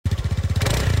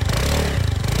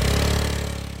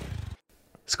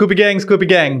Scoopy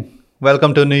gang,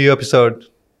 welcome to a new episode.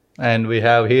 And we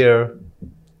have here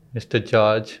Mr.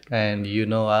 George, and you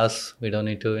know us, we don't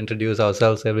need to introduce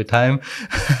ourselves every time.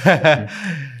 I'm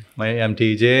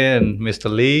TJ and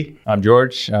Mr. Lee. I'm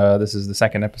George. This is the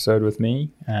second episode with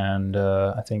me, and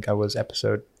I think I was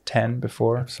episode 10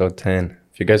 before. Episode 10.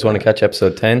 If you guys want to catch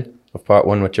episode 10 of part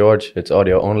 1 with George, it's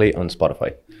audio only on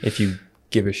Spotify. If you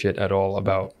give a shit at all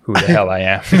about who the hell I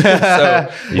am. So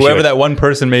whoever that one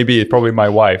person may be, it's probably my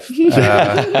wife.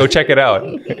 Go check it out.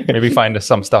 Maybe find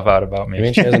some stuff out about me. I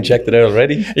mean, she hasn't checked it out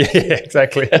already? Yeah,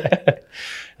 exactly.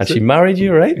 And she married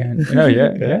you, right?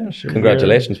 Yeah.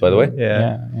 Congratulations, by the way.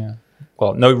 Yeah.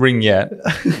 Well, no ring yet.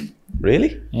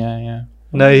 Really? Yeah.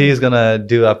 No, he's gonna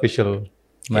do official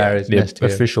marriage next The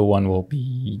year. official one will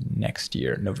be next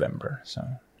year, November. So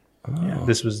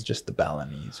this was just the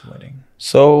Balinese wedding.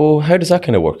 So how does that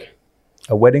kind of work?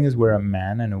 A wedding is where a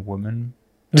man and a woman.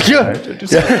 No,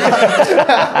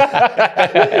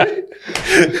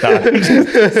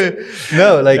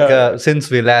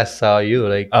 since we last saw you,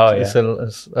 it's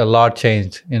a lot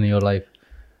changed in your life.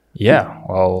 Yeah,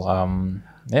 well,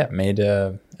 made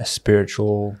a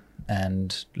spiritual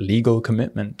and legal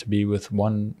commitment to be with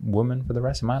one woman for the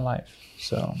rest of my life.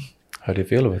 So, How do you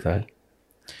feel about that?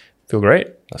 feel great.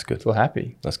 That's good. Feel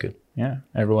happy. That's good. Yeah,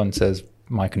 everyone says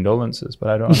my condolences, but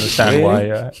I don't understand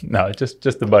why. No, just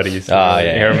the buddies.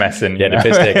 You're messing. Yeah, the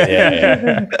piss take.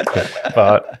 Yeah.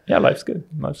 But yeah, life's good.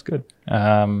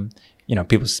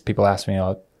 People ask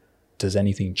me, does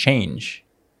anything change?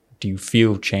 Do you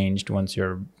feel changed once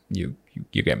you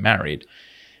get married?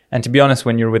 And to be honest,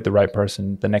 when you're with the right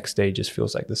person, the next day just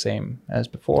feels like the same as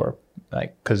before,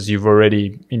 like because you've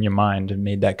already in your mind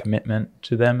made that commitment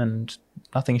to them, and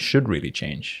nothing should really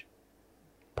change,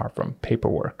 apart from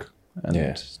paperwork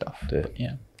and stuff.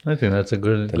 I think that's a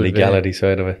good The legality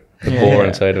side of it, the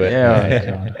boring side of it.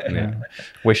 Yeah.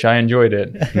 Wish I enjoyed it.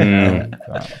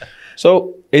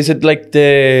 So is it like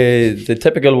the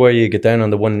typical where you get down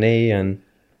on the one knee and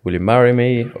will you marry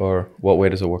me, or what way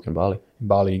does it work in Bali? In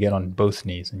Bali, you get on both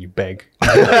knees and you beg.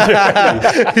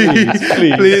 Please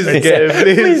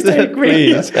take me.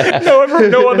 Please.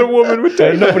 No other woman would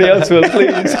take. Nobody else will,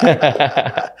 please.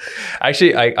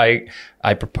 Actually,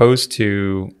 I proposed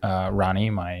to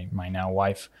Rani, my now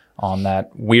wife, on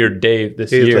that weird day this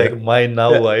He's year. like my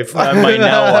now wife. My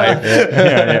now wife.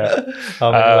 Yeah.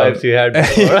 How many wives you had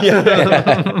before?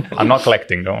 I'm not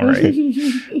collecting, don't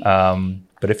worry.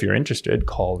 But if you're interested,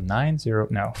 call 90.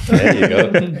 No. There you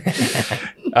go.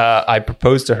 I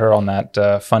proposed to her on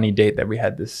that funny date that we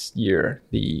had this year,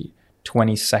 the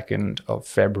 22nd of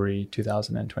February,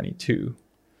 2022.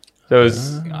 So it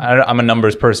was, I'm a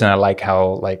numbers person. I like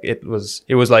how it was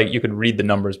like you could read the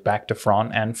numbers back to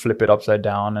front and flip it upside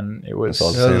down, and it's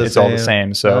all the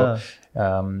same. So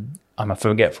I'm a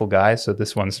forgetful guy, so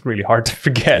this one's really hard to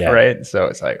forget, right? So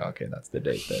it's like, okay, that's the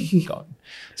date that got.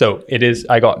 So it is.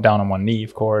 I got down on one knee,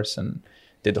 of course, and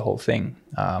did the whole thing.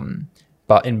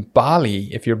 But in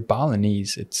Bali, if you're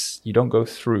Balinese, you don't go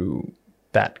through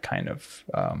that kind of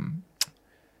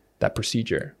that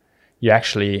procedure. You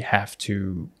actually have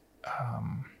to.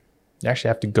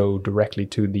 Go directly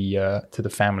to the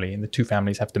family, and the two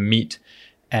families have to meet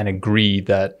and agree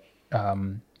that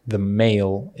the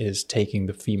male is taking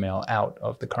the female out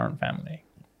of the current family.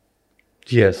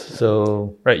 Yes.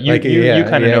 So right, you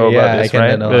kind of know about this,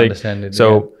 right? Understand it.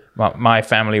 So my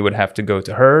family would have to go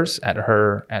to hers at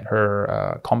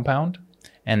her compound,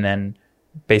 and then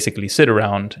basically sit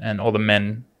around, and all the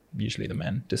men, usually the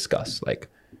men, discuss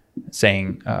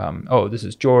saying, this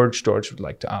is George. George would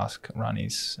like to ask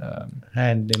Rani's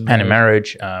hand in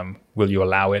marriage. Will you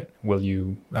allow it? Will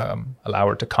you allow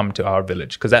her to come to our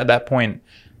village? Because at that point,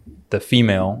 the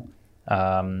female,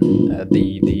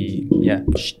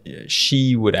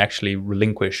 she would actually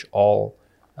relinquish all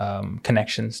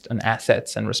connections and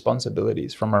assets and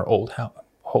responsibilities from her old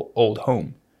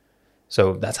home.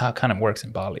 So that's how it kind of works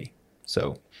in Bali.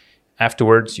 So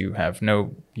afterwards, you have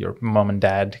your mom and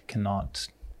dad cannot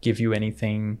give you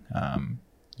anything.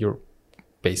 You're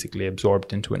basically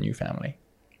absorbed into a new family,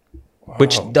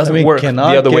 which doesn't work the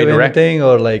other way direct. Anything,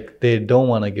 or they don't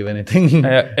want to give anything.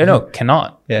 No,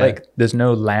 cannot. Yeah. There's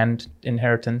no land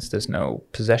inheritance. There's no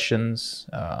possessions.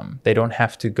 They don't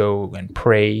have to go and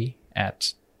pray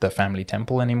at the family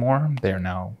temple anymore. They're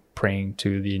now praying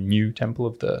to the new temple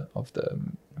of the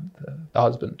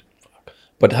husband.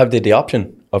 But have they the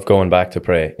option of going back to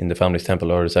pray in the family's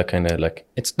temple, or is that kind of like...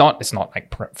 It's not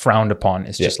frowned upon.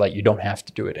 It's just you don't have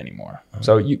to do it anymore.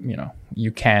 So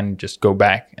you can just go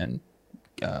back and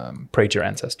pray to your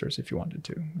ancestors if you wanted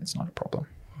to. It's not a problem.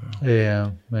 Yeah,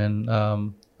 and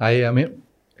I mean,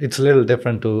 it's a little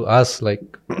different to us.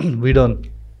 We don't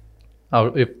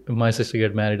if my sister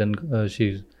get married and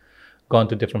she's gone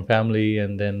to different family,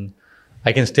 and then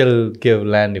I can still give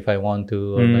land if I want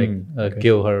to, or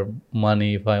give her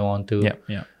money if I want to.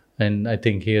 Yeah. And I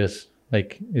think here's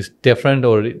it's different,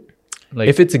 or like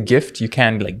if it's a gift, you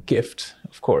can like gift,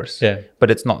 of course. Yeah.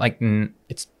 But it's not like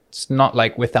it's not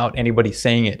like without anybody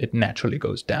saying it, it naturally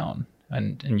goes down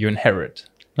and you inherit.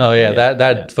 Oh yeah,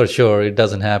 that for sure it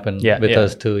doesn't happen with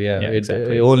us too. Yeah,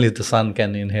 exactly. Only the son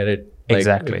can inherit.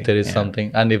 Exactly. If there is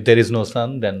something, and if there is no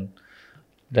son, then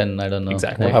I don't know.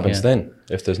 Exactly. What happens then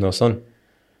if there's no son?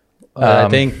 I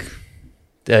think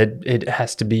it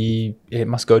has to be. It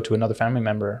must go to another family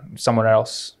member, somewhere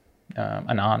else,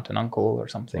 an aunt, an uncle, or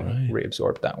something,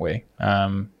 reabsorbed that way.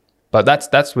 But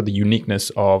that's with the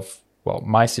uniqueness of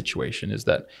my situation is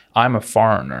that I'm a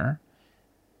foreigner,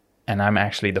 and I'm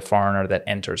actually the foreigner that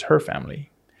enters her family.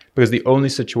 Because the only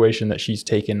situation that she's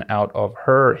taken out of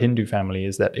her Hindu family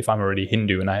is that if I'm already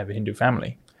Hindu and I have a Hindu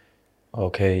family.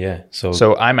 Okay, yeah.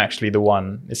 So I'm actually the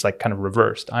one, it's like kind of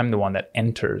reversed. I'm the one that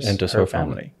enters her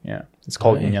family. Yeah. It's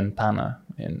called Nyantana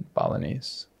in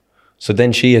Balinese. So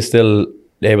then she is still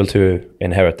able to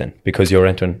inherit then because you're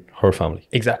entering her family.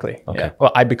 Exactly. Okay. Yeah.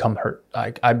 Well, I become her,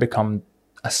 I become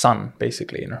a son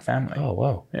basically in her family. Oh,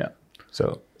 wow. Yeah.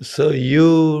 So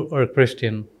you are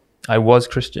Christian. I was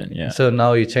Christian, yeah. So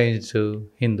now you changed to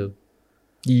Hindu.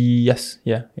 Yes,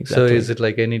 yeah, exactly. So is it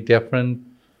like any different?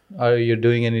 Are you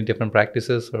doing any different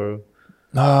practices or?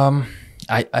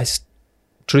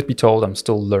 Truth be told, I'm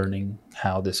still learning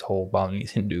how this whole Balinese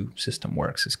Hindu system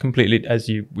works. It's completely,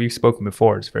 we've spoken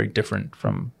before, it's very different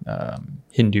from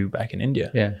Hindu back in India.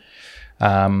 Yeah.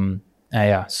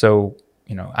 So,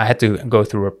 I had to go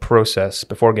through a process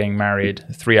before getting married,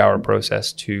 a 3-hour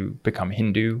process to become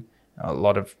Hindu. A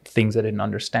lot of things I didn't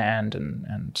understand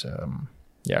and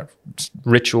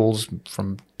rituals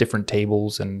from different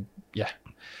tables and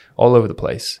all over the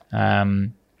place.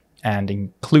 And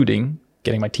including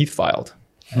getting my teeth filed.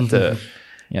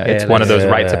 It's one of those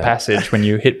rites of passage when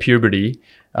you hit puberty.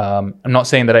 I'm not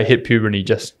saying that I hit puberty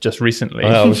just recently.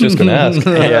 I was just going to ask.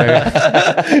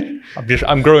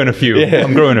 I'm growing a few. Yeah.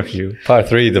 I'm growing a few. Part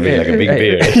 3, there'll be like a big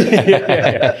beard.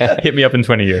 Hit me up in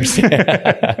 20 years.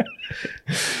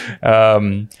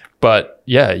 But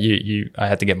I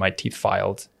had to get my teeth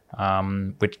filed.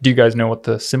 Which, do you guys know what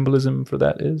the symbolism for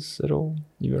that is at all?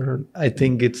 You ever heard? I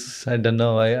think I don't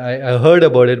know. I heard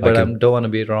about it, but I don't want to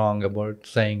be wrong about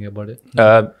saying about it.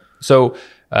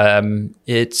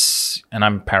 It's, and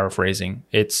I'm paraphrasing,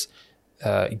 it's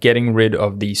getting rid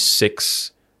of these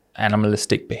 6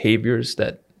 animalistic behaviors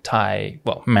that tie,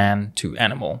 man to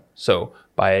animal. So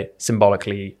by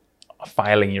symbolically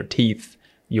filing your teeth,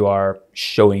 you are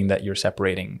showing that you're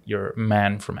separating your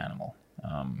man from animal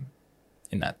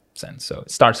in that sense. So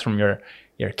it starts from your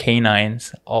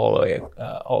canines all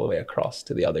the way across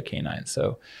to the other canines.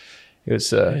 So it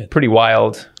was pretty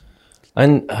wild.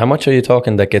 And how much are you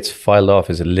talking that gets filed off?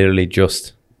 Is it literally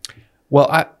just? Well,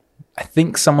 I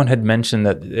think someone had mentioned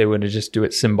that they would just do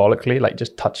it symbolically, like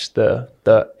just touch the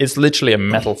it's literally a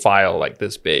metal file like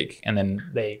this big, and then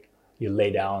you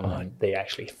lay down and they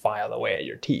actually file away at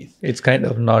your teeth. It's kind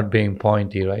of not being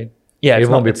pointy, right? Yeah, it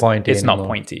won't be pointy It's anymore. not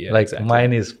pointy. Yeah, like exactly.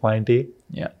 Mine is pointy.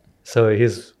 Yeah. So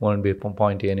his won't be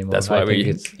pointy anymore. That's why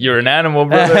you're an animal,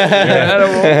 brother. You're an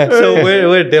animal. So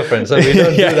we're different. So we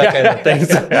don't do that kind of things.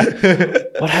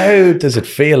 But how does it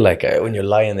feel like when you're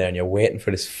lying there and you're waiting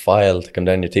for this file to come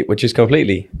down your teeth, which is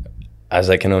completely, as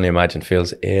I can only imagine,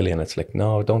 feels alien. It's like,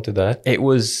 no, don't do that. It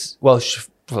was,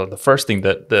 the first thing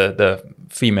that the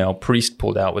female priest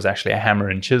pulled out was actually a hammer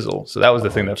and chisel. So that was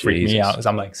the thing that freaked me out, is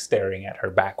I'm like staring at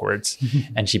her backwards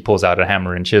and she pulls out a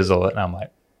hammer and chisel and I'm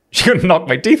like, she's going to knock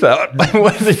my teeth out. But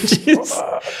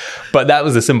that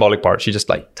was the symbolic part. She just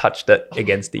like touched it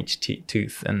against each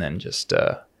tooth and then just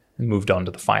moved on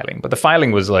to the filing. But the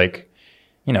filing was like,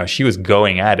 she was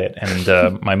going at it.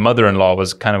 And my mother-in-law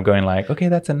was kind of going like, okay,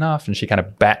 that's enough. And she kind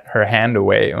of bat her hand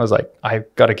away. I was like,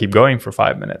 I've got to keep going for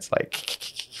 5 minutes. Like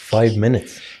 5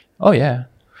 minutes? Oh, yeah.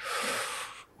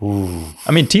 Ooh.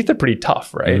 I mean, teeth are pretty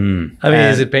tough, right?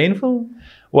 Is it painful?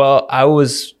 Well,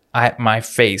 my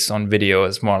face on video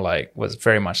was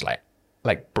very much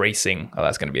like bracing. Oh,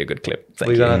 that's going to be a good clip.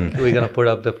 We're gonna put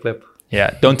up the clip.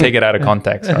 Yeah, don't take it out of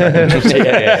context.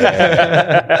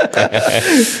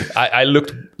 I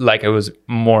looked like I was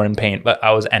more in pain, but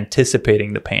I was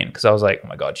anticipating the pain because I was like, oh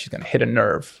my God, she's going to hit a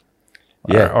nerve.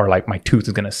 Or like my tooth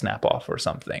is going to snap off or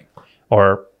something.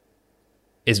 Or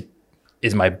is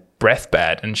my breath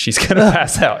bad and she's going to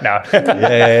pass out now?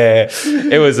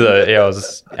 It was, I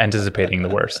was anticipating the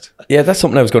worst. Yeah, that's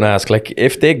something I was going to ask. Like,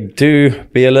 if they do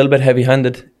be a little bit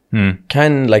heavy-handed,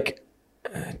 can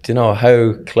do you know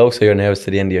how close are your nerves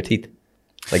to the end of your teeth?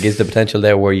 Like, is the potential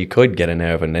there where you could get a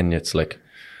nerve and then it's like,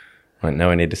 right, now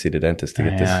I need to see the dentist to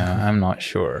get this? I'm not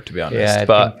sure, to be honest.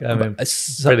 Yeah, I mean,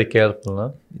 pretty careful,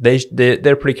 no?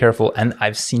 They're pretty careful, and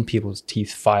I've seen people's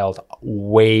teeth filed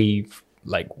way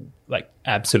like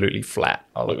absolutely flat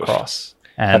all across.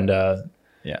 And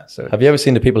so Have you ever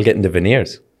seen the people getting the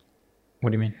veneers? what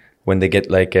do you mean? When they get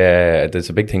like, there's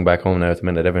a big thing back home now at the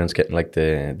minute, everyone's getting like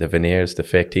the veneers, the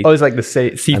fake teeth. Oh, it's like the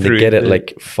see-through. And they get it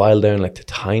like filed down like the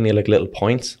tiny like little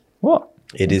points. What?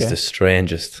 It is the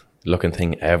strangest looking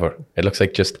thing ever. It looks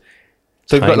like just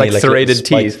So you've got like serrated little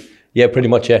spikes. teeth. Yeah, pretty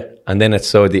much, yeah. And then it's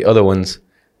so the other ones,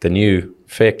 the new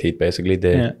fake teeth, basically, I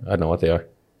don't know what they are,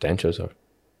 dentures, or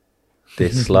they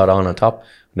slot on top.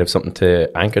 They have something to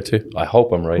anchor to. I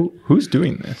hope I'm right. Who's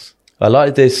doing this? A lot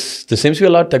of this, there seems to be a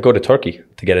lot that go to Turkey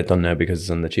to get it done now because it's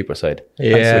on the cheaper side.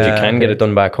 Yeah. But you can get it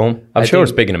done back home. I'm sure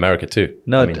it's big in America too.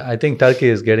 No, I mean, I think Turkey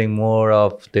is getting more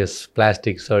of this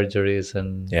plastic surgeries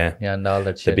and and all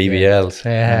that the shit. BBLs.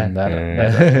 Yeah.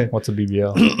 And what's a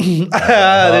BBL? This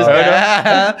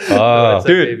guy. Oh, What's a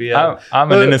Dude, BBL?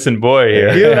 I'm an innocent boy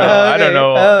here. You know, I don't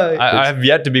know. okay. I have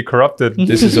yet to be corrupted.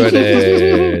 this is where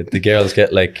the girls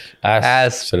get like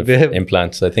ass sort of bib.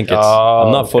 implants. I think it's, Oh,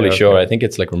 I'm not fully okay, sure. okay. I think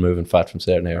it's like removing fat from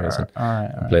certain areas and All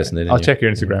right. placing it in I'll you. check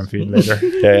your Instagram feed later.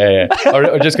 Yeah.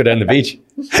 Or just go down the beach.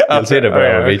 You'll see it about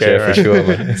on the beach, for sure.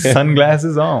 But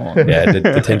Sunglasses on. yeah,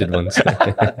 the tinted ones.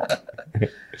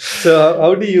 So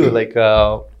how do you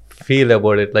feel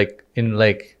about it? Like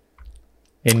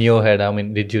in your head, I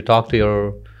mean, did you talk to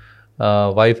your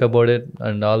wife about it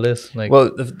and all this? Like,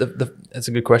 Well, that's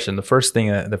a good question. The first thing,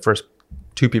 the first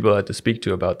two people I had to speak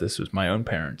to about this was my own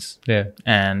parents. yeah,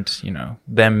 And,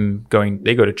 them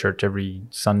they go to church every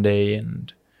Sunday,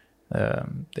 and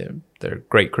they're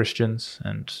great Christians,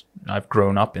 and I've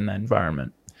grown up in that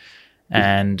environment.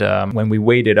 And when we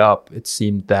weighed it up, it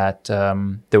seemed that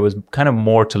there was kind of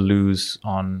more to lose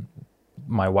on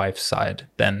my wife's side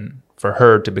than for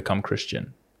her to become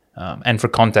Christian. And for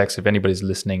context, if anybody's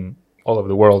listening all over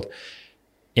the world,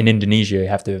 in Indonesia, you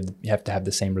have to have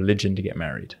the same religion to get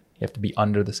married. You have to be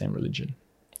under the same religion.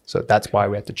 So that's why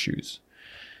we had to choose.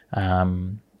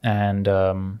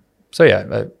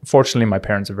 Fortunately, my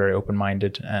parents are very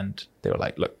open-minded, and they were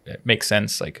like, "Look, it makes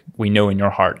sense. Like, we know in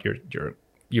your heart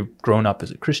you've grown up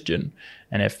as a Christian,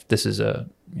 and if this is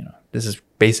this is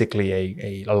basically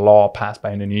a law passed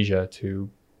by Indonesia to,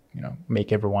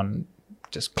 make everyone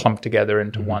just clump together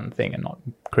into one thing and not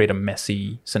create a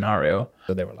messy scenario."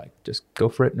 So they were like, "Just go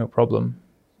for it, no problem.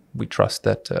 We trust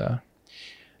that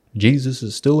Jesus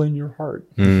is still in your heart."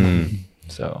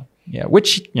 So yeah,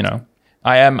 which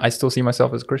I still see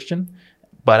myself as a Christian,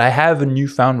 but I have a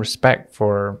newfound respect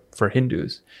for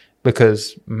Hindus,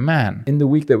 because man, in the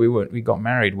week that we got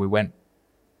married, we went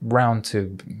round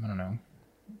to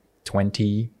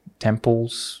 20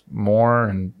 temples more,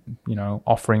 and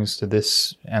offerings to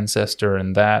this ancestor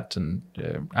and that, and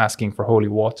asking for holy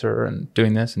water and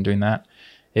doing this and doing that.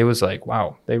 It was like,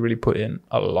 wow, they really put in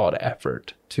a lot of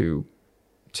effort to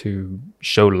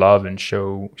show love and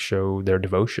show their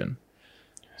devotion.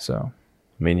 So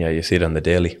I mean, yeah, you see it on the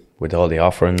daily with all the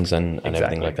offerings and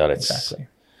everything like that. It's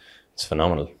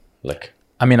phenomenal. Like,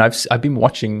 I mean, I've been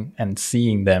watching and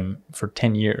seeing them for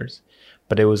 10 years,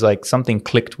 but it was like something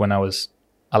clicked when I was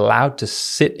allowed to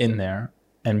sit in there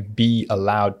and be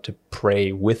allowed to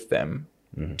pray with them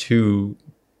to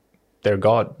their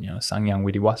God, Sangyang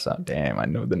Widiwasa. Damn, I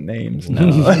know the names now.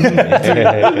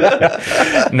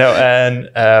 No, and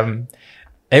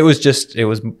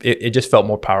it just felt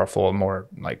more powerful, more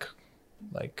like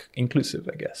inclusive,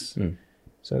 I guess.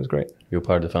 So it was great. you're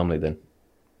part of the family then.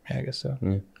 Yeah, I guess so.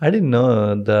 I didn't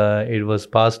know it was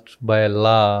passed by a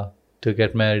law to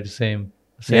get married same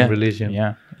religion.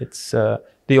 Yeah, it's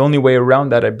the only way around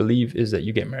that, I believe, is that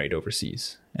you get married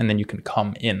overseas, and then you can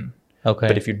come in. Okay.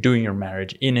 But if you're doing your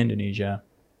marriage in Indonesia,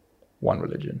 one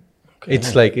religion. Okay.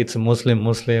 It's like it's a Muslim,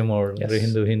 or Yes.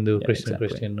 Hindu, Yeah, Christian, exactly.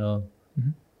 Christian. No,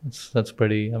 that's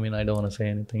pretty. I mean, I don't want to say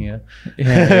anything here.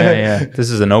 Yeah.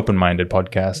 This is an open-minded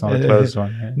podcast, not a closed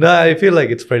one. Yeah. No, I feel like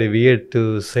it's pretty weird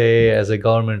to say as a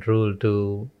government rule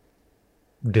to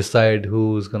decide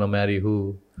who's gonna marry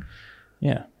who.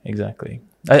 Yeah, exactly.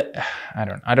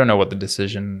 I don't know what the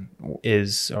decision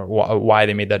is, or why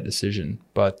they made that decision,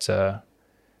 but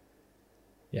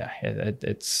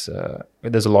it's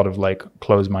there's a lot of like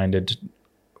closed-minded,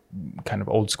 kind of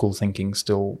old school thinking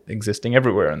still existing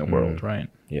everywhere in the world, right?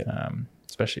 Yeah.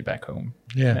 Especially back home.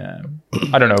 Yeah.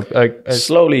 I don't know.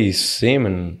 Slowly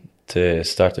seeming to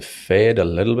start to fade a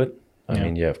little bit. I Yeah.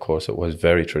 mean, yeah, of course, it was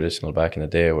very traditional back in the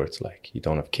day where it's like you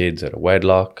don't have kids out of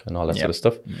wedlock and all that sort of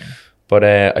stuff. Yeah. But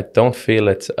I don't feel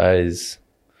it's as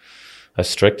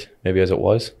strict maybe as it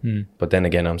was. But then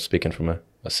again, I'm speaking from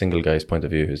a single guy's point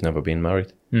of view who's never been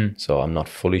married. So I'm not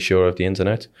fully sure of the ins and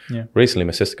outs. Yeah. Recently,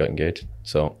 my sister got engaged,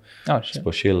 so Oh, shit.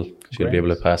 but she'll be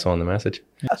able to pass on the message.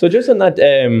 So just on that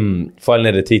filing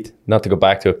of the teeth, not to go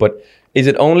back to it, but is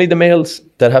it only the males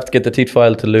that have to get the teeth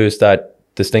filed to lose that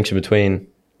distinction between,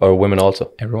 or women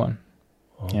also? Everyone.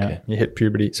 Okay. Yeah, you hit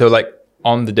puberty. So like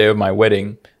on the day of my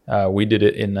wedding, we did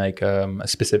it in like a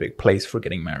specific place for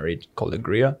getting married called a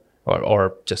griya,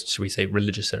 or just, should we say,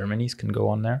 religious ceremonies can go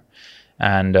on there.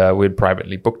 And we'd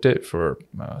privately booked it for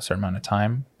a certain amount of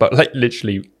time. But like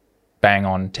literally bang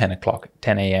on 10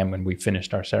 a.m. when we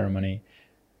finished our ceremony,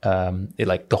 it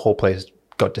like the whole place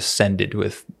got descended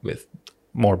with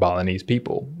more Balinese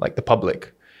people, like the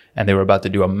public. And they were about to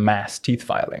do a mass teeth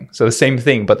filing. So the same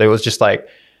thing, but there was just like,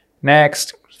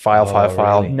 next, file,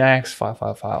 really? next,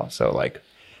 file. So like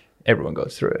everyone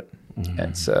goes through it.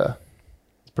 It's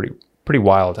pretty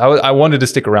wild. I wanted to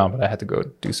stick around, but I had to go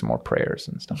do some more prayers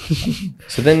and stuff.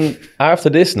 So then after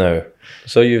this now,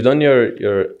 so you've done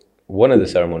your one of the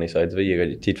ceremony sides of it, you got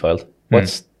your teeth filed.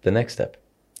 What's the next step?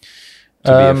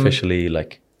 To be officially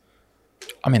like...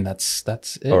 I mean, that's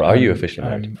it. Or are you officially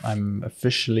married? I'm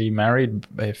officially married.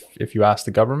 If you ask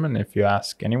the government, if you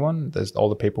ask anyone, there's all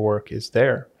the paperwork is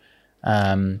there.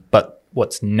 But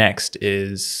what's next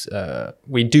is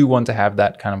we do want to have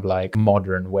that kind of like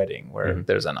modern wedding where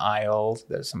there's an aisle,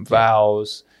 there's some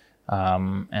vows,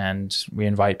 and we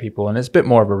invite people, and it's a bit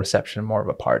more of a reception, more of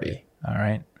a party. All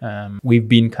right. We've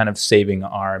been kind of saving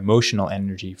our emotional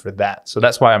energy for that, so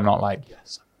that's why I'm not like,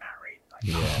 yes, I'm married. Like,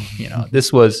 you know,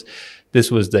 this was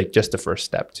like just the first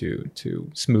step to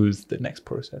smooth the next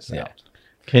process out.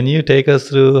 Can you take us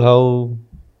through how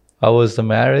was the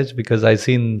marriage? Because I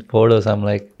seen photos, I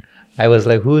was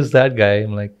like, who is that guy?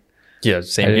 I'm like, yeah,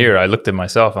 same here. I looked at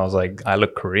myself and I was like, I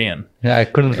look Korean. Yeah, I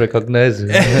couldn't recognize you.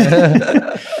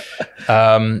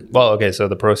 Well, okay, so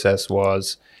the process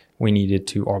was we needed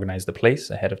to organize the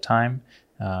place ahead of time.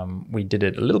 We did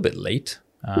it a little bit late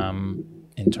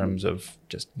in terms of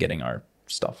just getting our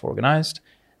stuff organized.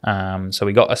 So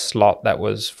we got a slot that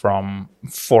was from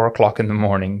 4:00 in the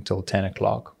morning till 10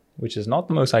 o'clock, which is not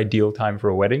the most ideal time for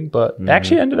a wedding, but it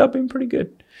actually ended up being pretty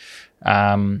good.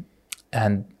 And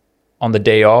on the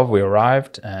day of, we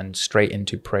arrived and straight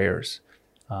into prayers.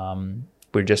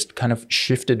 We're just kind of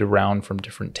shifted around from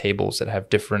different tables that have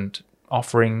different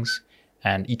offerings,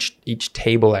 and each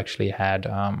table actually had,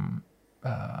 I'm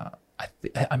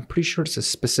pretty sure it's a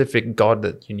specific god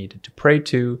that you needed to pray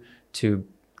to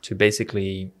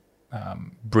basically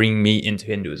bring me into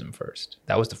Hinduism first.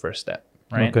 That was the first step,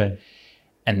 right? Okay.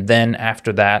 And then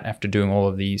after that, after doing all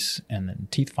of these and then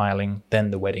teeth filing,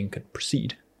 then the wedding could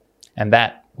proceed. And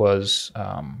that was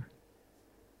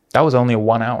only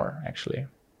 1 hour, actually.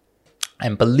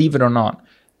 And believe it or not,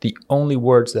 the only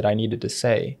words that I needed to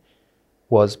say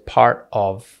was part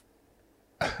of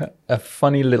a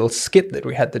funny little skit that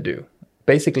we had to do,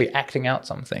 basically acting out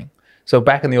something. So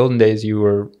back in the olden days,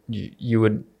 you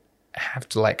would have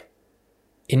to like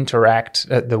interact.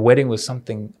 The wedding was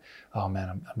something. Oh man,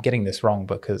 I'm getting this wrong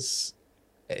because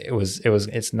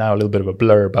it's now a little bit of a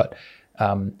blur. But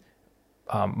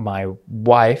my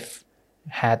wife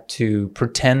had to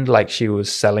pretend like she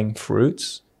was selling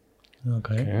fruits.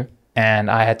 Okay. And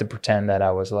I had to pretend that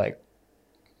I was like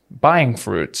buying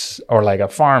fruits or like a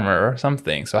farmer or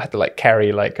something. So I had to like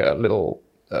carry like a little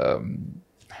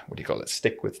what do you call it,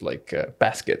 stick with like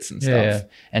baskets and stuff. Yeah.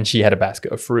 And she had a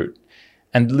basket of fruit.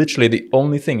 And literally the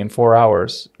only thing in 4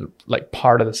 hours, like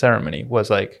part of the ceremony, was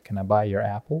like, can I buy your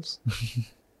apples?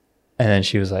 And then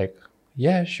she was like,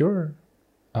 yeah, sure.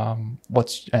 And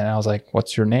I was like,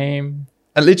 what's your name?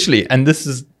 And literally, and this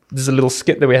is a little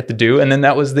skit that we had to do. And then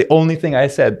that was the only thing I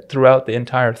said throughout the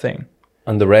entire thing.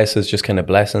 And the rest is just kind of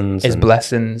blessings. It's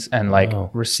blessings and like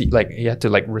receive, like you had to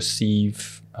like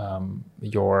receive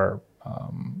your,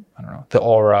 I don't know, the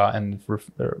aura and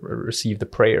receive the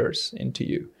prayers into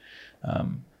you.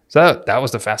 So that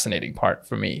was the fascinating part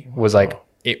for me, was like,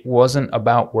 it wasn't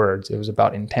about words. It was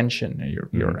about intention and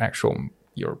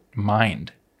your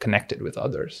mind connected with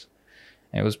others.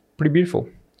 And it was pretty beautiful.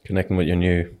 Connecting with your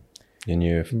new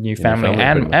family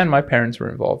and my parents were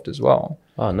involved as well.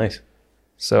 Oh, nice.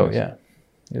 So yeah,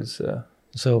 it was.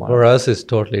 So for us, it's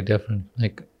totally different.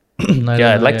 Like,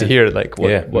 I'd like to hear like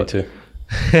what. Me too.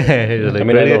 Like, I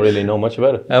mean, I don't really know much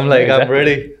about it. I'm like, exactly. I'm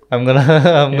ready. I'm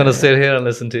gonna sit here and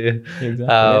listen to you.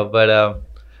 Exactly.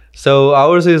 So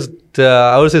ours is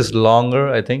longer.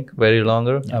 I think very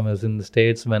longer. I was in the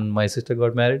States when my sister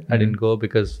got married. I didn't go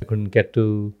because I couldn't get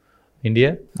to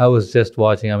India. I was just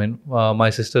watching. I mean, my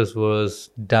sister's was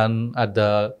done at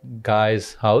the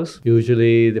guy's house.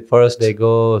 Usually, the first they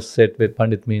go sit with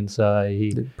Pandit means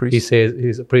he says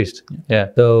he's a priest. Yeah.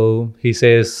 So he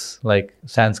says like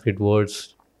Sanskrit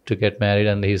words to get married,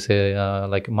 and he say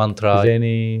like mantra. Is there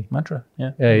any mantra?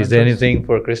 Yeah. Is there anything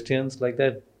for Christians like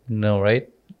that? No, right?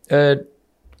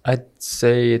 I'd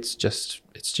say it's just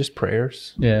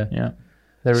prayers. Yeah. Yeah.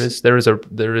 There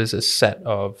is a set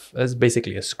of, it's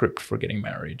basically a script for getting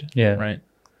married. Yeah. Right.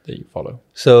 That you follow.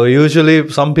 So usually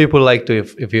some people like to,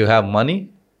 if you have money,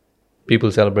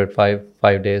 people celebrate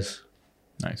five days.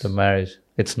 Nice. The marriage.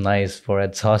 It's nice for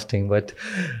exhausting, but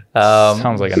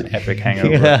sounds like an epic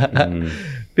hangover. Yeah.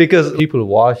 Because people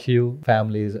wash you,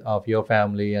 families of your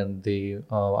family and the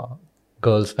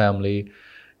girl's family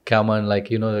come on, like,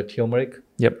 the turmeric.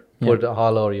 Yep. Put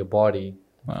all over your body.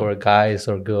 Wow. For guys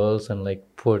or girls, and like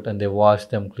and they wash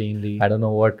them cleanly. I don't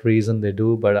know what reason they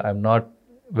do, but I'm not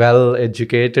well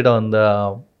educated on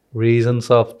the reasons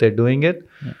of they doing it.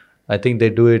 Yeah. I think they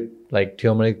do it like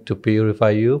turmeric to purify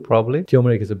you, probably.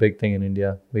 Turmeric is a big thing in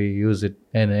India. We use it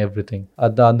in everything.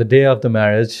 On the day of the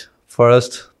marriage,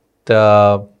 first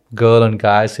the girl and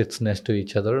guy sits next to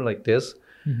each other like this.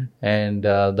 Mm-hmm. And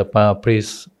the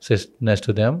priest sits next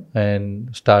to them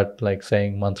and start like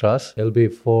saying mantras. It'll be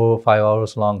 4 or 5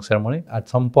 hours long ceremony. At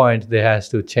some point, they has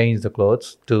to change the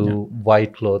clothes to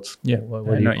white clothes. Yeah,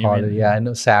 what do you call it? Yeah, I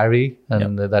know, sari,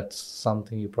 and that's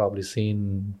something you probably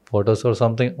seen photos or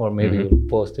something, or maybe you'll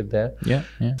post it there. Yeah.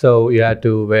 So you had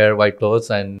to wear white clothes,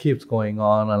 and keeps going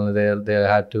on, and they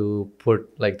had to put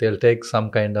like they'll take some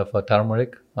kind of a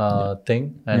turmeric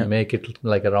thing and make it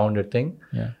like a rounded thing.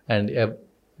 Yeah, and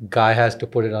guy has to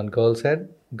put it on girl's head,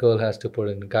 girl has to put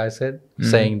it in guy's head,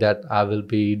 saying that I will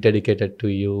be dedicated to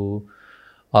you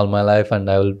all my life and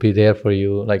I will be there for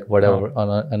you, like whatever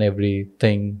on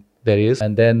everything there is.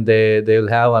 And then they'll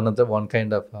have another one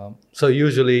kind of so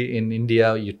usually in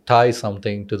India you tie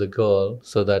something to the girl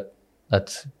so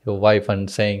that's your wife, and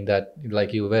saying that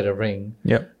like you wear a ring.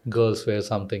 Yeah, girls wear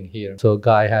something here, so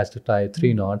guy has to tie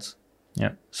 3 knots.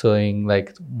 Yeah, showing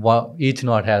like each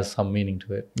knot has some meaning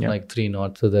to it, like 3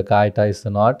 knots. So the guy ties the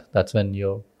knot. That's when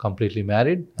you're completely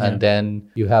married, and then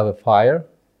you have a fire,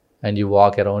 and you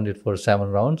walk around it for 7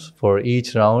 rounds. For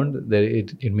each round,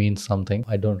 it means something.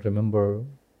 I don't remember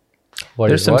what.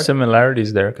 There's some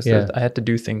similarities there because I had to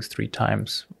do things 3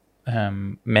 times,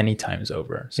 many times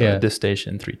over. So at this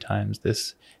station 3 times.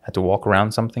 This I had to walk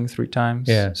around something 3 times.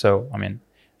 Yeah. So I mean,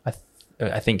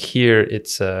 I think here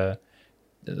it's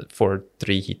for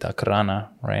Tri Hita Karana,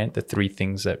 right? The 3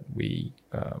 things that we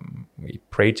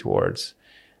pray towards,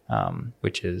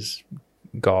 which is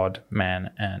God, man,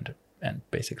 and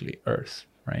basically Earth,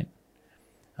 right?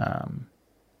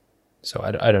 So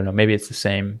I don't know. Maybe it's the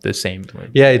same.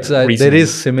 Yeah, it's there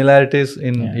is similarities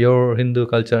in your Hindu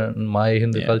culture and my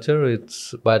Hindu culture.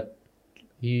 But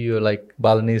you like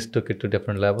Balinese took it to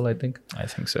different level. I think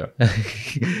so.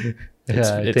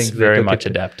 It's very much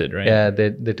adapted, right? Yeah,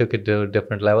 they took it to a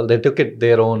different level. They took it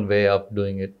their own way of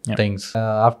doing it, things.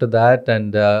 After that,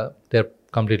 and they're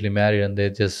completely married, and they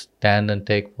just stand and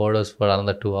take photos for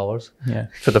another 2 hours. Yeah,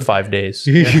 for the 5 days.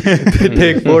 They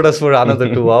take photos for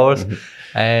another 2 hours.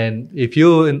 And if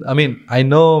I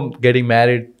know getting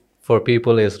married for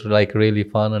people is like really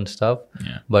fun and stuff.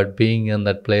 Yeah. But being in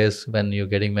that place when you're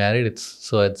getting married, it's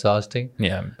so exhausting.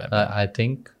 Yeah, I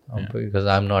think. Because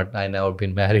I never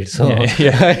been married, so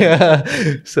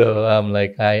so I'm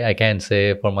like I can't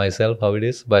say for myself how it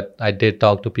is, but I did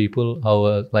talk to people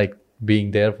how like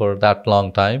being there for that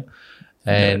long time,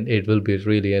 and it will be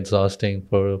really exhausting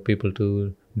for people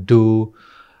to do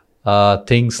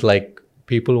things like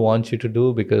people want you to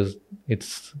do, because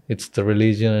it's the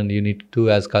religion and you need to do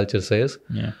as culture says.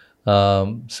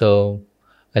 So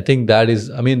I think that is,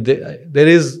 there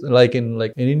is like in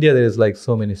India, there is like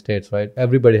so many states, right?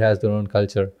 Everybody has their own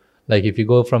culture. Like if you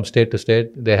go from state to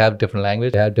state, they have different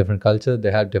language, they have different culture, they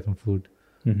have different food.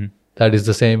 Mm-hmm. That is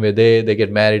the same way they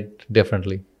get married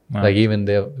differently. Wow. Like even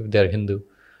they're Hindu.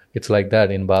 It's like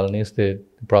that in Balinese. They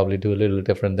probably do a little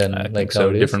different than I think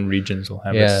so. Different regions will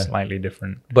have a slightly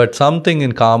different. But something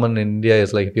in common in India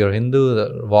is like if you're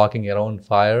Hindu, walking around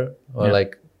fire, or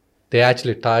like they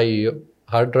actually tie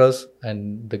her dress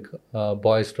and the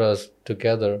boy's dress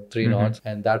together 3 knots,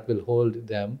 and that will hold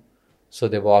them. So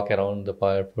they walk around the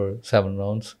fire for 7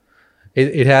 rounds.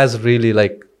 It has really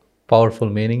like powerful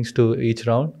meanings to each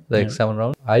round, like 7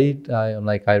 rounds. I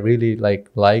really like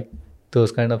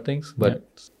those kind of things.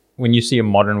 But when you see a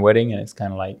modern wedding and it's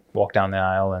kind of like walk down the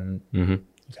aisle and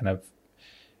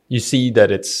you see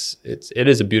that it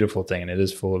is a beautiful thing and it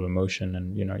is full of emotion,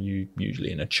 and you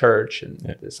usually in a church and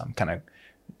there's some kind of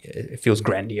it feels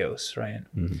grandiose, right?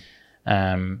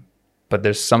 But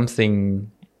there's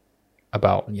something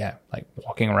about like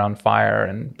walking around fire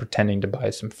and pretending to buy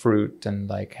some fruit and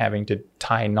like having to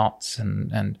tie knots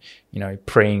and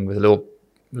praying with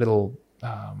little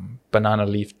banana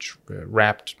leaf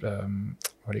wrapped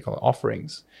what do you call it,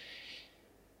 offerings.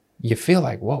 You feel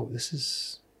like, whoa,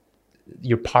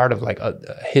 you're part of like a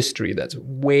history that's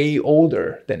way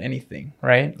older than anything,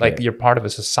 right? Like you're part of a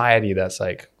society that's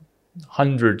like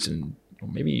hundreds and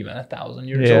maybe even 1,000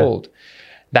 years old.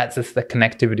 That's just the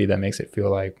connectivity that makes it feel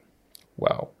like,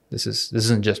 wow, this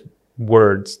isn't just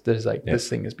words. There's like this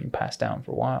thing has been passed down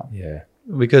for a while. Yeah.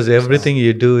 Because everything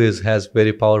you do has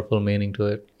very powerful meaning to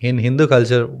it. In Hindu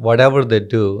culture, whatever they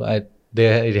do,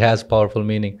 it has powerful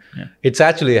meaning. Yeah. It's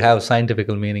actually have scientific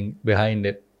meaning behind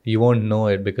it. You won't know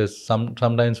it because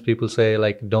sometimes people say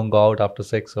like don't go out after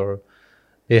 6, or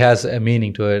it has a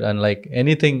meaning to it. And like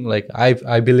anything, like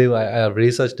I believe I have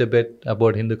researched a bit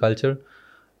about Hindu culture.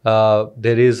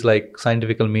 There is like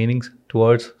scientific meanings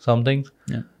towards some things,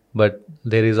 but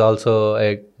there is also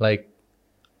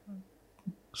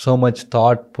so much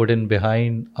thought put in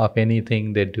behind of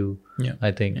anything they do.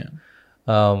 I think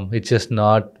it's just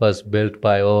not was built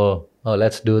by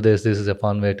let's do this is a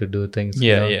fun way to do things.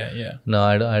 No,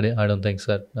 I don't think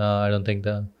so. I don't think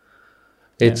that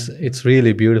it's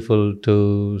really beautiful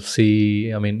to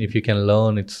see. I mean, if you can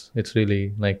learn, it's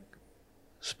really like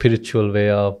spiritual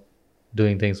way of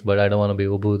doing things, but I don't want to be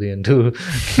Ubudhi and do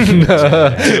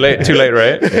too late,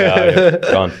 right? Yeah,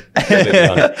 gone.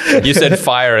 Gone. You said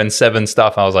fire and 7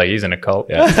 stuff. I was like, he's in a cult.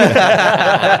 Yeah.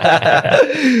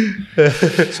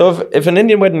 So if an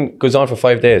Indian wedding goes on for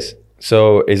 5 days,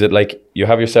 so is it like you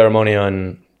have your ceremony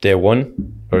on day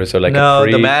 1, or is there like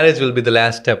the marriage will be the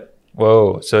last step.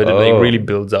 Whoa! So it like really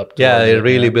builds up. It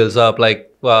really builds up. Like,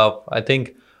 I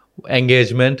think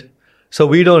engagement. So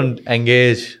we don't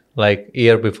engage like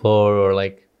year before or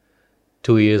like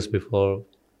 2 years before.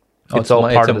 It's all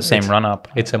part of the same run up.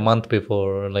 It's a month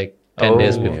before or like 10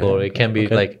 days before. Yeah. It can be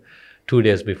like 2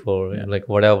 days before, like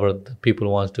whatever the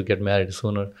people wants to get married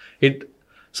sooner.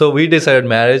 So we decided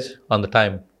marriage on the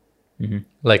time,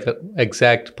 like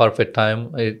exact perfect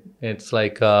time. It's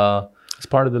like it's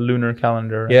part of the lunar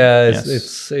calendar. Right? Yeah,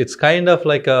 it's kind of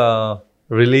like a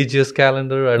religious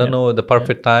calendar. I don't know the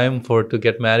perfect time to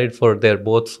get married for their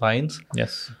both signs.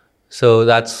 Yes. So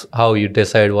that's how you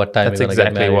decide what time. That's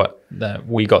exactly what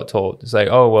we got told. It's like,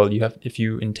 if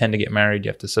you intend to get married, you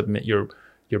have to submit your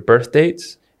birth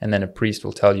dates, and then a priest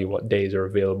will tell you what days are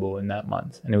available in that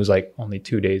month. And it was like only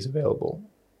 2 days available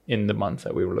in the month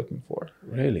that we were looking for.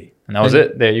 Really? And that was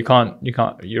it. There, you can't.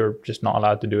 You're just not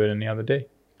allowed to do it any other day.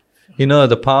 You know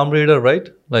the palm reader, right?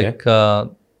 Like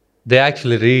they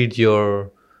actually read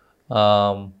your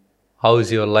how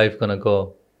is your life gonna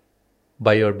go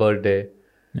by your birthday.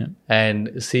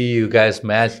 And see you guys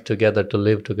match together to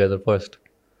live together first.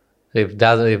 If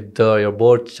your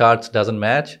both charts doesn't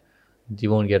match, you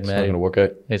won't get married. It's not going to work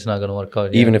out. It's not going to work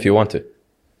out. Even if you want to.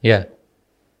 Yeah.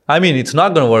 I mean, it's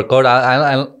not going to work out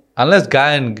unless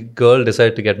guy and girl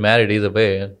decide to get married. Either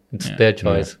way, it's their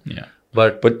choice. Yeah.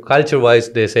 But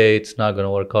culture-wise, they say it's not going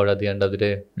to work out at the end of the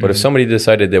day. But if somebody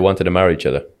decided they wanted to marry each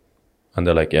other, and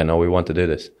they're like, we want to do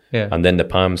this, and then the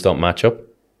palms don't match up,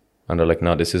 and they're like,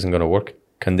 no, this isn't going to work.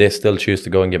 Can they still choose to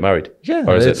go and get married? Yeah,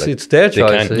 or is it's their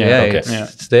choice.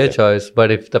 It's their choice. But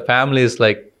if the families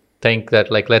think that,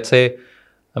 let's say,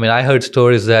 I mean, I heard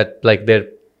stories that their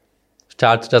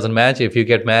charts doesn't match. If you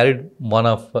get married, one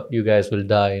of you guys will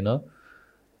die. Oh.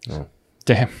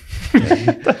 Damn,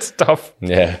 that's tough.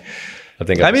 Yeah, I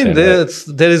think. I mean, there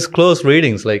is close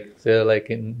readings.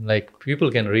 People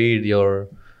can read your.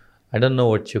 I don't know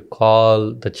what you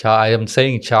call the chart. I am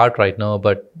saying chart right now,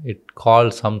 but it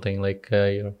called something like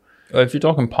your. If you're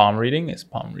talking palm reading, it's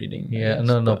palm reading. Yeah,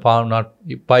 no, palm not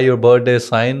by your birthday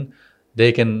sign.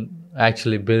 They can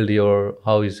actually build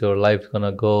how is your life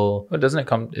gonna go. But doesn't it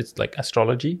come? It's like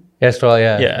astrology.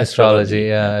 Astrology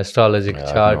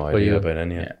chart no for you. About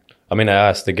any. Yeah. I mean, I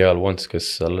asked the girl once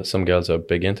because some girls are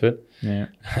big into it. Yeah,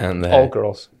 and all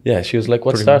girls. Yeah, she was like,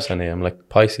 "What star sign are you?" I'm like,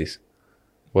 "Pisces."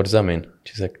 What does that mean?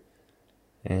 She's like.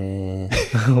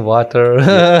 Water.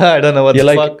 I don't know what the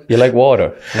fuck. You like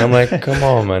water, and I'm like, come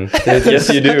on, man.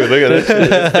 Yes, you do. Look at it.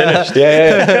 It's finished.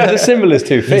 Yeah. The symbol is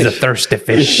 2 fish. He's a thirsty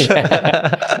fish.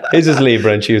 His is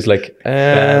Libra, and she was like,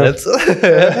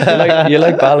 you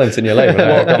like balance in your life.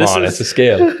 Like, come on, it's a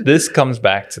scale. This comes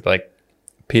back to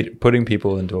putting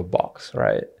people into a box,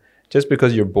 right? Just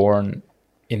because you're born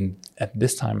at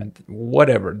this time and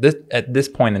whatever at this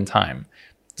point in time.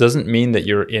 Doesn't mean that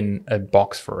you're in a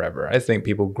box forever. I think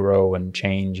people grow and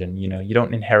change, and you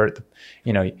don't inherit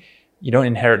you don't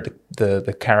inherit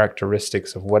the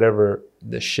characteristics of whatever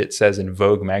the shit says in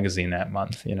Vogue magazine that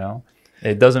month. You know,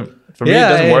 it doesn't. For me, it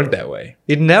doesn't work that way.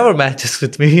 It never matches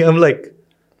with me. I'm like,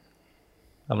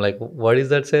 what does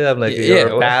that say? I'm like,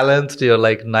 you're balanced. You're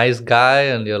like nice guy,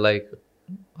 and you're like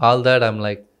all that. I'm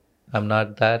like, I'm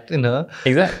not that. You know.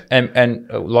 Exactly. And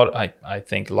a lot. I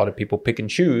think a lot of people pick and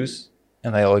choose.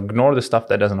 And they'll ignore the stuff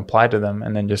that doesn't apply to them,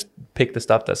 and then just pick the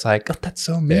stuff that's like, God, that's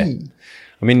so me. Yeah.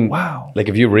 I mean, wow. Like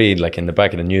if you read, like in the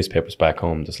back of the newspapers back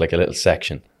home, there's like a little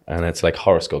section, and it's like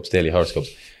horoscopes, daily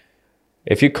horoscopes.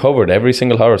 If you covered every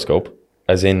single horoscope,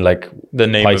 as in like the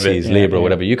name Pisces, of it, Libra,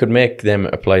 whatever, you could make them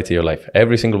apply to your life.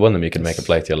 Every single one of them you could make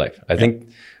apply to your life. I think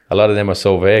a lot of them are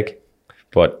so vague,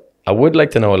 but I would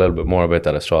like to know a little bit more about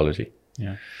that astrology.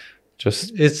 Yeah.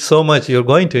 It's so much. You're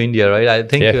going to India, right? I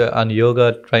think on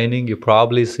yoga training, you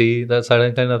probably see that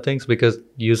certain kind of things because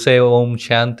you say Om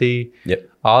Shanti. Yep.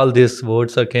 All these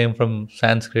words came from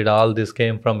Sanskrit. All this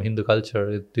came from Hindu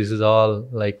culture. This is all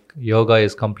like yoga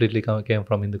is completely came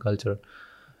from Hindu culture.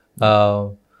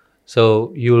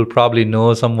 So you will probably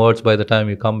know some words by the time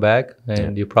you come back,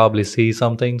 and you probably see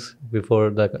some things before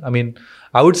that. I mean,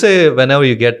 I would say whenever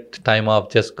you get time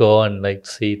off, just go and like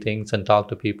see things and talk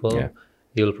to people. Yeah.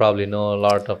 You'll probably know a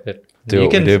lot of it.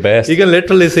 Do best. You can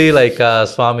literally see like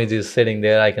Swamiji is sitting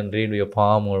there. I can read your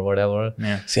palm or whatever.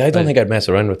 Yeah. See, I don't think I'd mess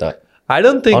around with that. I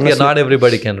don't think not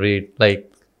everybody can read. Like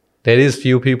there is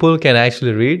few people can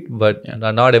actually read, but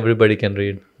not everybody can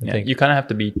read. I think. You kind of have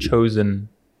to be chosen.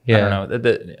 Yeah. I don't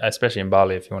know. Especially in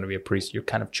Bali, if you want to be a priest, you're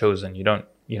kind of chosen. You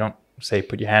don't say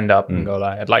put your hand up and go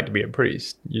like, I'd like to be a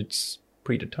priest. It's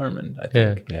predetermined, I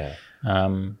think. Yeah.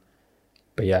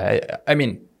 But yeah, I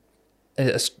mean.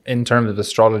 In terms of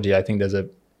astrology, I think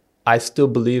I still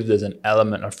believe there's an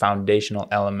element or foundational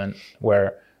element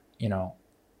where, you know,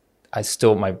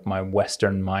 my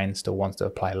Western mind still wants to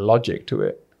apply logic to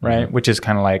it, right? Mm-hmm. Which is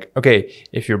kind of like, okay,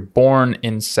 if you're born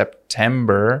in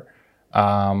September,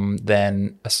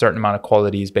 then a certain amount of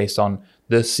qualities based on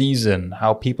the season,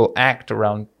 how people act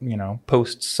around, you know,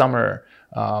 post-summer,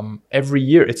 every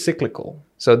year it's cyclical.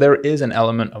 So there is an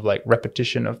element of like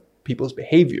repetition of people's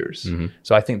behaviors. Mm-hmm.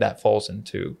 So I think that falls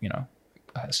into, you know,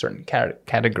 a certain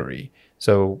category.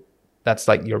 So that's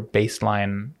like your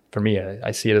baseline for me. I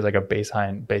see it as like a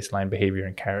baseline behavior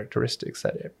and characteristics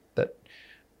that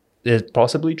is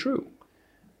possibly true.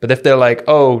 But if they're like,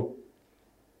 oh,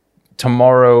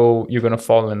 tomorrow you're going to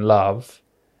fall in love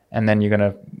and then you're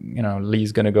going to, you know,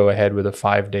 Lee's going to go ahead with a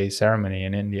 5-day ceremony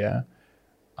in India.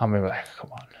 I'm going to be like,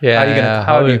 come on. Yeah.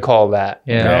 How do you call that?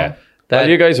 Yeah. You know? Well,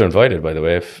 you guys are invited, by the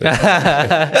way, if that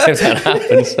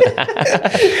happens.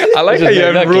 I like how you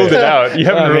haven't ruled it out. You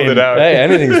haven't ruled it out. Hey,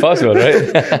 anything's possible, right?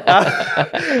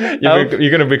 You're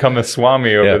going to become a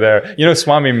Swami over there. You know,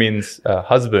 Swami means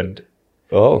husband.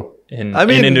 Oh. In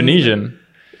Indonesian.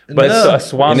 But a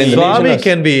Swami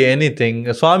can be anything.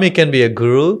 A Swami can be a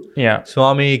guru. Yeah.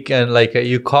 Swami can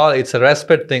it's a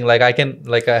respect thing. Like I can,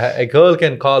 like a girl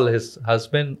can call his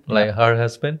husband, like her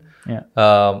husband.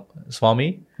 Yeah.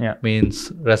 Swami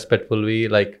means respectfully,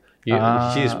 like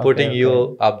she's putting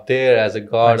you up there as a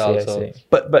god also.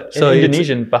 But so in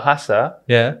Indonesian bahasa,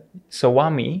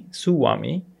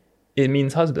 suami, it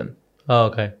means husband. Oh,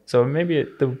 okay. So maybe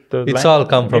it's all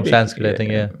come from Sanskrit, I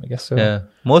think. Yeah, I guess so. Yeah,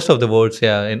 most of the words.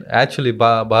 Yeah, actually,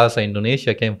 bahasa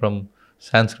Indonesia came from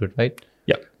Sanskrit, right?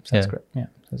 Yeah, Sanskrit. Yeah,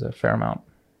 there's a fair amount.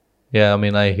 Yeah, I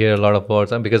mean, I hear a lot of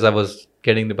words, and because I was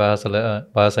getting the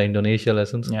bahasa Indonesia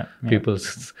lessons. Yeah. People,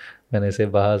 when I say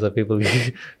bahasa,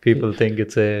 people think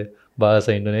it's a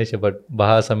bahasa Indonesia, but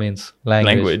bahasa means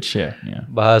language. Yeah.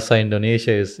 Bahasa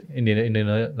Indonesia is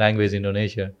Indian language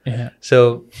Indonesia. Yeah.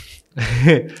 So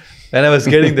when I was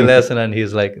getting the lesson, and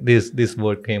he's like, this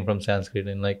word came from Sanskrit,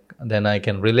 and like then I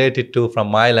can relate it to from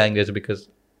my language because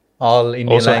all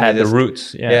Indian also languages had the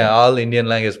roots. Yeah, all Indian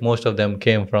languages, most of them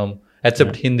came from,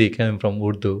 except Hindi came from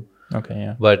Urdu. Okay,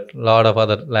 yeah. But a lot of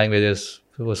other languages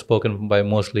were spoken by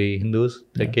mostly Hindus.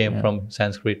 They came from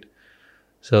Sanskrit.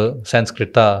 So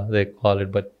Sanskrita, they call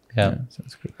it, but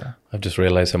Sanskrita. I've just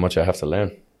realized how much I have to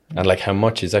learn. And like how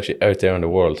much is actually out there in the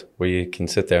world where you can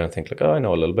sit there and think like, oh, I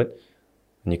know a little bit.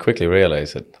 And you quickly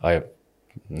realize that I have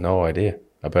no idea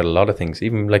about a lot of things,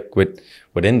 even like with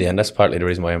India. And that's partly the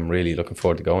reason why I'm really looking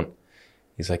forward to going.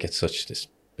 It's like, it's such this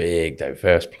big,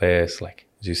 diverse place. Like,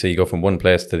 as you say, you go from one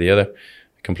place to the other,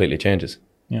 it completely changes.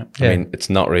 Yeah. I mean, it's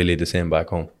not really the same back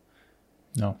home.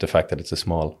 No. The fact that it's a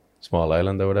small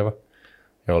island or whatever.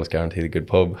 You're always guaranteed a good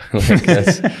pub.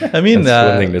 I mean,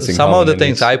 some of the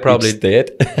things I probably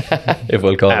state, if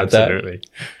we'll call it that.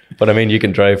 But I mean, you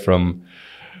can drive from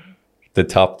the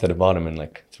top to the bottom in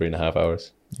like 3.5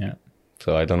 hours. Yeah.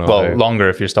 So I don't know. Well, longer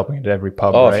if you're stopping at every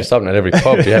pub. Oh, right? if you're stopping at every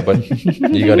pub, yeah, but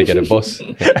you got to get a bus,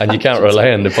 and you can't rely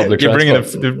on the public You're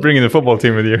transport. bringing the football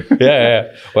team with you.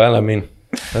 Yeah. Well, I mean,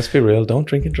 let's be real. Don't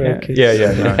drink and drive, kids.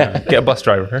 Yeah. No. Get a bus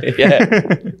driver. Yeah.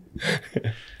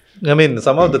 I mean,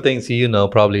 some of the things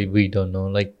probably we don't know.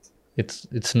 Like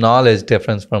it's knowledge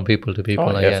difference from people to people.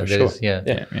 Oh, Like, yeah, for sure. Yeah.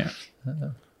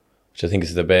 Which I think is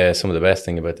some of the best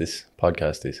thing about this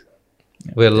podcast is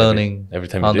we're learning every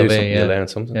time on you do the way. something, Yeah. you learn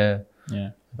something. Yeah. Yeah.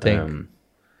 I think.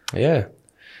 Yeah.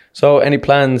 So, any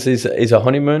plans? Is a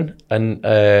honeymoon and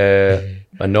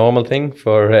a normal thing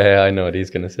for? I know what he's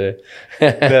gonna say.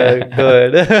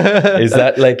 Good. Is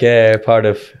that like a part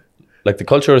of like the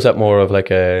culture? Or is that more of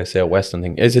like a Western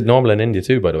thing? Is it normal in India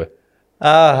too? By the way.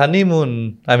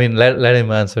 Honeymoon. I mean, let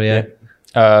him answer. Yeah.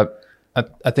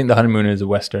 I think the honeymoon is a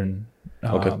Western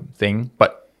thing,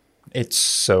 but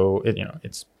it's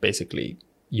it's basically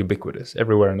ubiquitous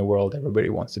everywhere in the world. Everybody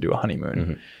wants to do a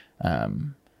honeymoon.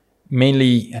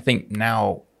 Mainly, I think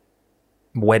now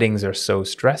weddings are so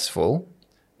stressful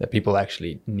that people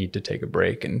actually need to take a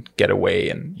break and get away.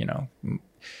 And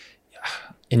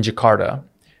in Jakarta,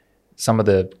 some of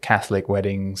the Catholic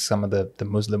weddings, some of the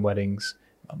Muslim weddings,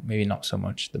 maybe not so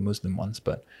much the Muslim ones,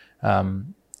 but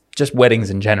just weddings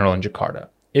in general in Jakarta.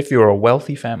 If you're a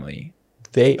wealthy family,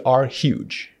 they are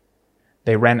huge.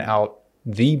 They rent out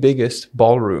the biggest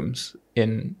ballrooms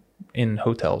in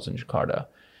hotels in Jakarta.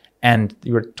 And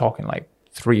you were talking like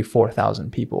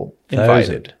 3,000-4,000 people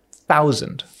invited.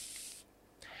 1,000.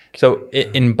 So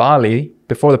in Bali,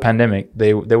 before the pandemic,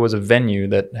 there was a venue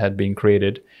that had been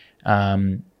created,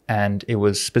 and it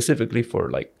was specifically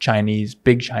for like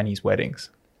big Chinese weddings.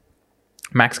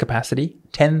 Max capacity,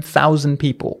 10,000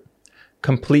 people,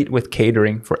 complete with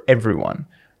catering for everyone.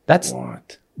 That's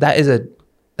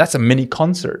a mini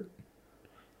concert.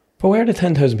 But where are the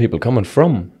 10,000 people coming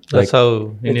from? That's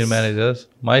how Indian marriage is.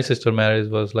 My sister marriage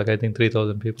was like I think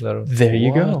 3,000 people around. There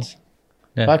you go.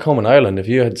 Yeah. Back home in Ireland, if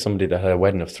you had somebody that had a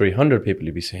wedding of 300 people,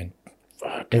 you'd be saying,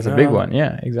 It's a big one.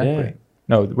 Yeah, exactly. Yeah.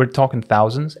 No, we're talking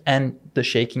thousands, and the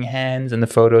shaking hands and the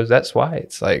photos. That's why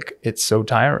it's so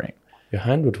tiring. your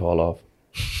hand would fall off.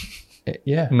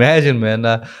 Yeah. Imagine, man.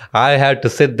 I had to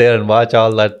sit there and watch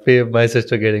all that. My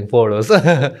sister getting photos.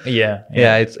 Yeah.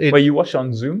 Yeah. Wait, you watched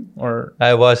on Zoom or?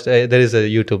 I watched. There is a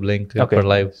YouTube link for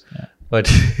live. Yeah. But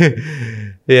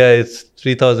yeah, it's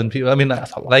 3,000 people. I mean,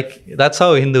 that's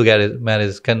how Hindu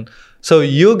marriage can. So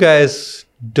you guys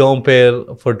don't pay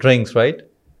for drinks, right?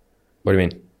 What do you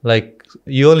mean? Like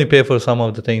you only pay for some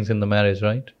of the things in the marriage,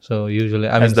 right? So usually,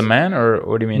 As the man, or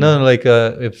what do you mean? No, like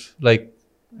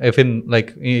if in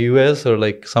like in US or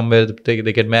like somewhere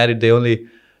they get married, they only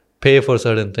pay for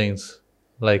certain things.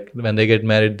 Like when they get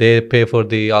married, they pay for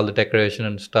all the decoration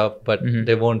and stuff, but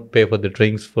they won't pay for the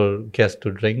drinks for guests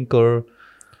to drink or.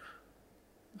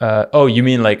 You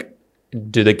mean like,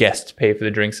 do the guests pay for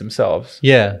the drinks themselves?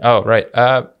 Yeah. Oh, right.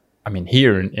 I mean,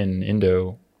 here in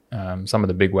Indo, some of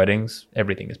the big weddings,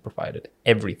 everything is provided.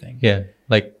 Everything. Yeah.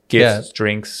 Like Gifts,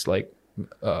 drinks, like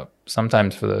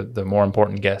sometimes for the more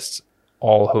important guests,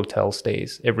 all hotel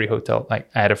stays. Every hotel. Like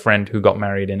I had a friend who got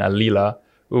married in Alila,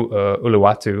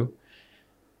 Uluwatu.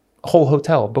 Whole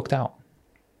hotel booked out.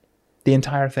 The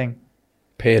entire thing.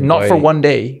 Paid Not by, for one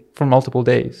day, for multiple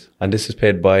days. And this is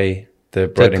paid by the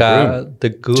bride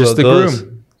and groom. Just the girls.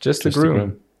 groom. Just the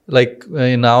groom. Like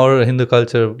in our Hindu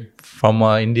culture from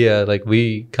India, like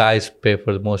we guys pay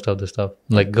for most of the stuff.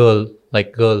 Like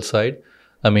girl side.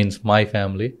 That means my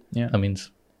family. Yeah. That means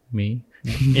me.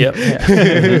 Yep. Yeah.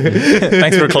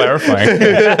 Thanks for clarifying.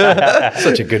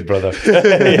 Such a good brother.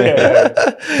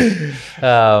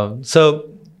 So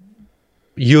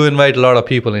you invite a lot of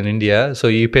people in India, so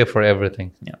you pay for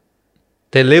everything. Yeah.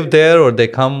 They live there or they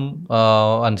come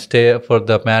and stay for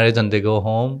the marriage and they go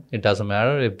home. It doesn't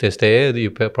matter. If they stay,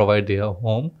 you provide the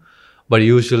home. But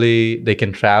usually they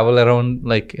can travel around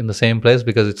like in the same place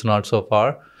because it's not so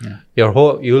far. Yeah.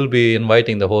 You'll be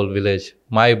inviting the whole village.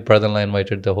 My brother-in-law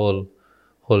invited the whole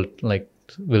like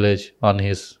village on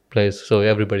his place. So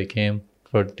everybody came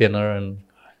for dinner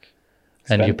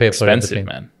and you pay for everything.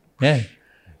 Man. Yeah.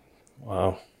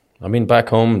 Wow. I mean, back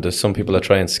home, there's some people that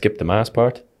try and skip the mass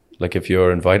part. Like if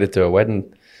you're invited to a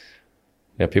wedding,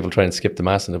 people try and skip the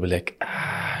mass and they'll be like,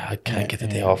 I can't get the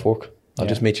day off work. I'll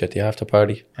just meet you at the after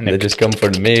party. And they just come for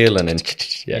the meal and then,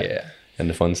 and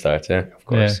the fun starts, Of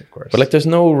course. But like there's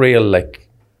no real, like,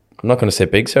 I'm not going to say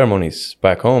big ceremonies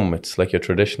back home. It's like your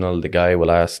traditional, the guy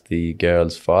will ask the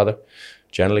girl's father,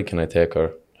 generally, can I take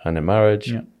her hand in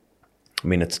marriage? Yeah. I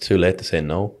mean, it's too late to say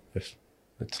no. If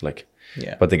it's like,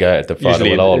 Yeah. but the father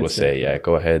Usually will always say,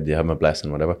 go ahead, you have my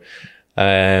blessing, whatever.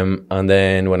 And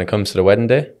then when it comes to the wedding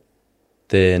day,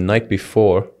 the night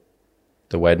before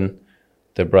the wedding,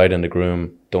 the bride and the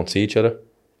groom don't see each other.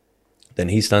 Then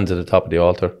he stands at the top of the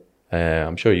altar.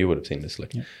 I'm sure you would have seen this,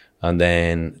 like. Yeah. And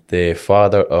then the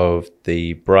father of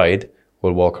the bride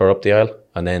will walk her up the aisle,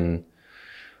 and then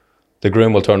the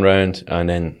groom will turn around and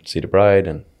then see the bride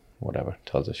and whatever,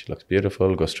 tells her she looks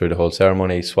beautiful, goes through the whole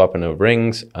ceremony, swapping of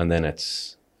rings, and then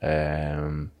it's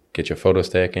get your photos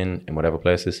taken in whatever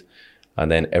places,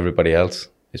 and then everybody else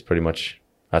is pretty much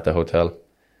at the hotel,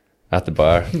 at the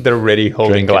bar. They're ready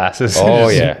holding drinking. glasses. Oh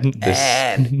yeah.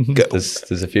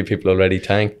 There's a few people already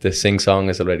tanked. The sing-song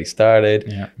has already started.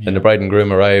 Yeah, Then the bride and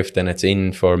groom arrive. Then it's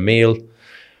in for a meal.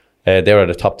 They're at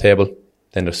the top table.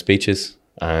 Then there's speeches,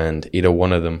 and either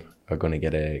one of them are going to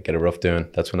get a rough doing.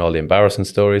 That's when all the embarrassing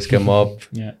stories come up.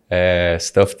 Yeah.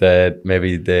 Stuff that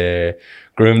maybe the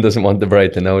groom doesn't want the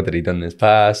bride to know that he done in his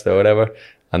past or whatever.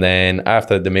 And then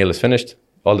after the meal is finished,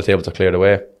 all the tables are cleared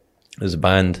away. There's a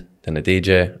band, then a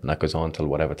DJ, and that goes on till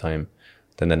whatever time.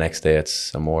 Then the next day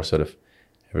it's a more sort of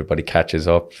everybody catches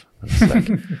up. And it's like,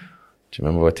 do you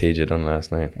remember what TJ done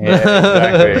last night? Yeah,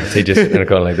 exactly. TJ's in a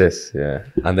corner like this, yeah.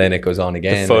 And then it goes on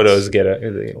again. The photos get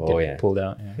pulled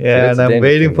out. Yeah, Yeah, and I'm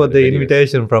waiting for the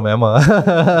invitation from Emma.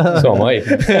 So am I.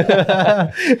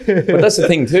 But that's the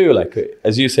thing too, like,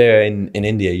 as you say, in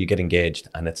India, you get engaged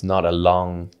and it's not a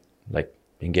long, like,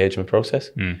 engagement process.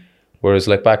 Whereas,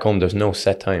 like, back home, there's no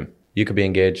set time. You could be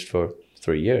engaged for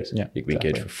 3 years. Yeah, you could be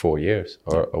engaged for 4 years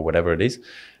or whatever it is.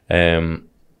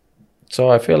 So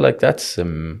I feel like that's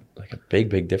like a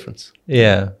big difference.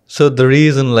 Yeah. So the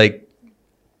reason, like,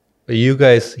 you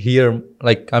guys here,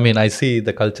 like, I mean, I see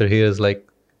the culture here is like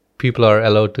people are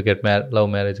allowed to get love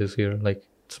marriages here. Like,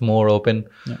 it's more open.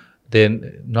 Yeah. They're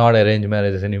not arranged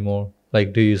marriages anymore.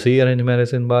 Like, do you see arranged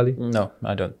marriages in Bali? No,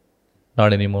 I don't.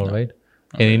 Not anymore, No. right?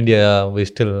 In India, we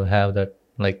still have that.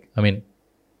 Like, I mean,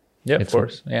 Yeah, of It's-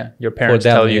 course. Yeah, your parents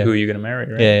them, tell you yeah. who you're gonna marry,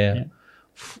 right? Yeah.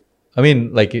 I mean,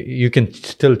 like, you can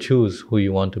still choose who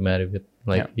you want to marry with.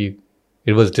 Like,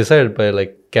 it was decided by,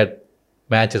 like, get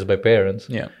matches by parents.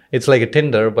 Yeah. It's like a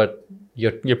Tinder, but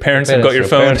Your parents have got your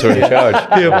phone. Parents are in charge.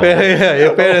 your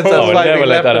parents Oh, are I'll swiping never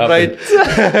let left that and happen.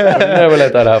 right. I'll never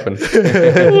let that happen.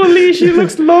 Holy, she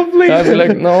looks lovely. I'd be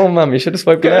like, no, ma'am, you should have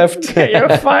swiped left.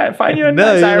 You're fine. Find you a No,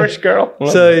 nice you- Irish girl.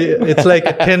 So it's like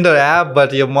a Tinder app,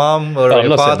 but your mom or I'm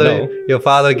your not saying father, your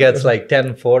father gets like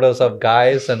 10 photos of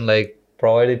guys and like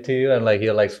provide it to you, and like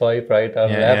you like swipe right or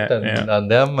left and on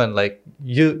them, and like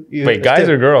you Wait, guys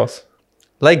or girls?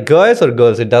 like guys or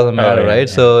girls, it doesn't matter, yeah, right?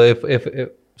 yeah. So if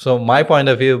so, my point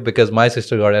of view, because my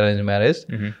sister got arranged marriage,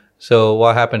 so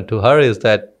what happened to her is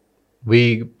that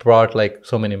we brought like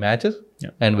so many matches,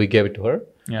 and we gave it to her,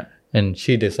 and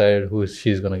she decided who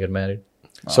she's gonna get married.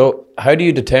 So how do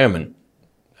you determine?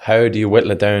 How do you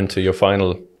whittle it down to your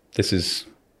final? This is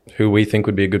who we think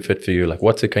would be a good fit for you. Like,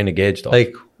 what's it kind of gauged off?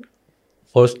 Like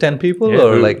first 10 people, Yeah,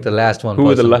 or who- like the last one? Who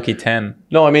are the person? lucky 10?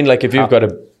 No, I mean, like, if you've got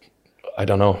I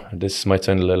don't know, this might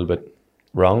sound a little bit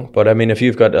wrong, but I mean, if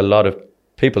you've got a lot of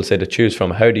people, say, to choose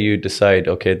from, how do you decide,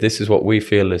 okay, this is what we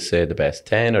feel is, say, the best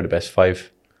 10 or the best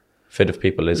 5 fit of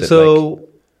people? Is it So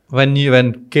when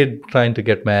kid trying to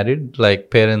get married, like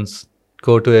parents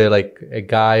go to a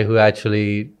guy who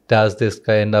actually does this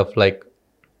kind of like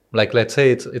let's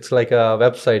say it's like a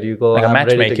website. You go, Like a I'm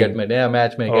ready to matchmaking. get married. Yeah,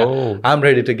 matchmaking. Oh. I'm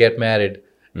ready to get married.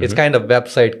 It's kind of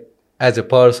website as a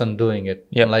person doing it.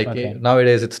 Yep, Like okay.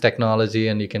 nowadays it's technology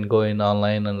and you can go in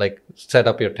online and like set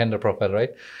up your Tinder profile,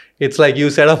 right? It's like you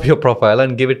set up your profile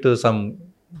and give it to some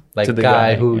like To the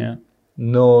guy guy, who yeah.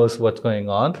 knows what's going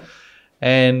on,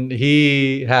 and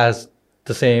he has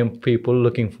the same people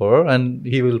looking for, and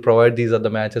he will provide these are the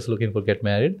matches looking for get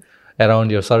married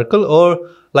around your circle. Or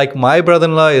like my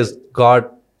brother-in-law is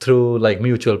got through like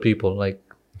mutual people,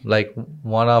 like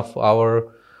one of our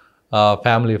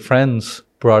family friends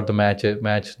brought the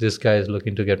match. This guy is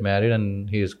looking to get married and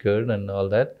he is good and all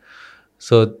that.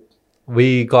 So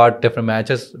we got different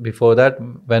matches before that.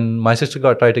 When my sister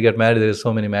tried to get married, there's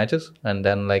so many matches, and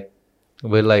then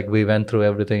we went through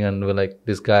everything, and we're like,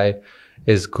 this guy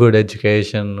is good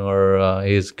education, or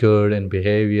he's good in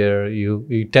behavior.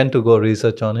 You tend to go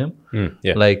research on him,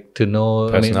 like to know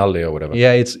personality or whatever.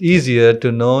 Yeah, it's easier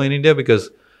to know in India, because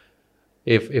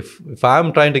if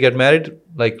I'm trying to get married,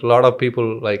 like a lot of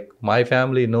people, like my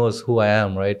family knows who I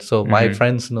am, right? So my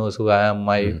friends knows who I am.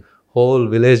 My whole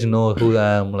village know who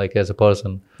I am, like as a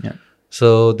person. Yeah.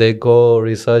 So they go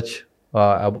research.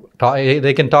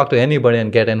 They can talk to anybody and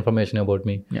get information about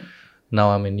me. Yeah.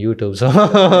 Now I'm in YouTube, so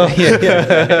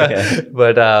Yeah.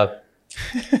 but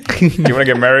You want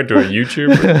to get married to a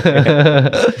YouTuber?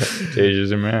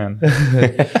 Tejas a man.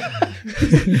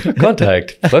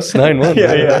 Contact +91.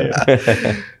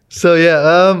 Yeah. So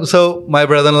yeah, so my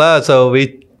brother-in-law, so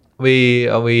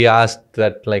we asked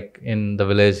that like in the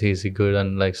village is he good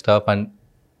and like stuff, and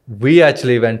we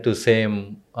actually went to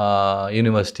same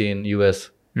university in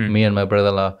US. Me and my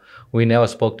brother-in-law, we never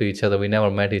spoke to each other, we never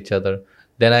met each other.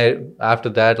 Then after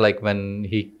that, like when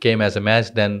he came as a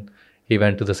match, then he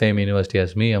went to the same university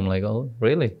as me. I'm like, oh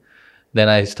really? Then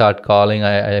I start calling.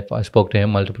 I spoke to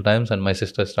him multiple times, and my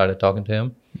sister started talking to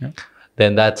him. Yeah.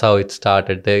 Then that's how it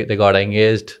started. They got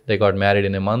engaged. They got married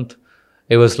in a month.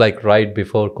 It was like right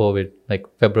before COVID, like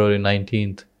February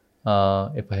 19th.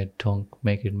 If I don't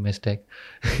make a mistake,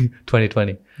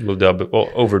 2020. We'll dub it, or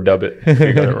overdub it. If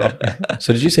you got it wrong.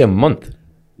 So did you say a month?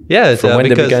 Yeah, it's, From when they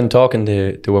because began talking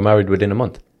to were married within a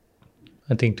month?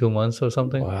 I think 2 months or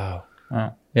something. Wow.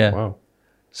 Wow. Yeah. Wow.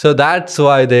 So that's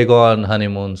why they go on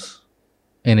honeymoons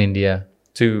in India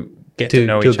To get to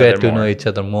know each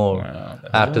other more Wow.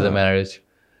 after the marriage.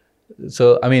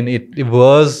 So I mean, it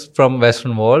was from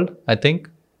Western world, I think,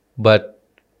 but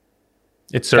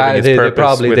It's serving its they purpose.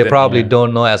 probably with they it, probably yeah.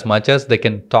 don't know as much as they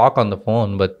can talk on the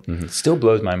phone, but It still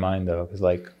blows my mind though, because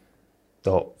like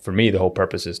for me, the whole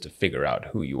purpose is to figure out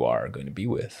who you are going to be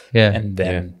with, Yeah. and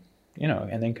then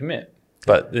and then commit.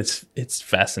 But it's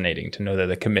fascinating to know that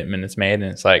the commitment is made, and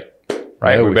it's like,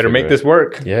 right, Yeah, we we better figure make it. this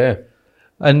work. Yeah.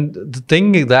 and the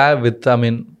thing is that with I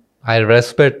mean, I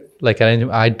respect like arranged.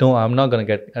 I'm not gonna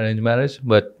get arranged marriage,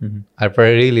 but I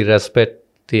really respect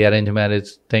the arranged marriage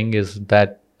thing. Is that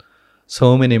so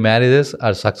many marriages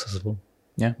are successful.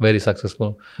 Yeah. Very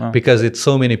successful. Wow. Because it's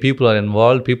so many people are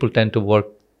involved. People tend to work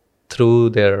through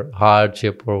their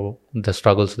hardship or the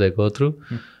struggles they go through.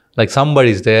 Like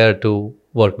somebody's there to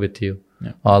work with you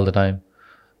all the time.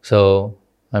 So,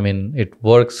 I mean, it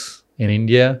works in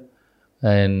India.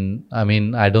 And I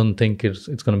mean, I don't think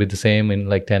it's going to be the same in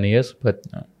like 10 years, but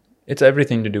It's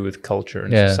everything to do with culture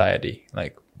and Yeah. society.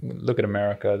 Like, look at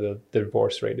America; the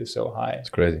divorce rate is so high. It's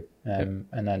crazy.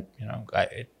 And then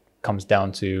it comes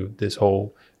down to this whole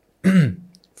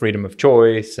freedom of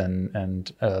choice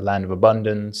and land of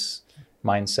abundance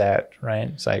mindset, right?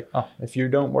 It's like, oh, if you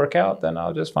don't work out, then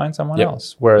I'll just find someone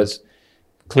else. Whereas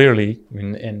clearly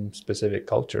in specific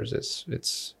cultures,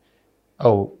 it's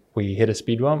we hit a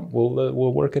speed bump,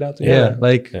 we'll work it out together.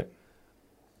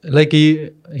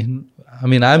 I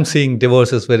mean, I'm seeing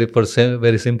divorces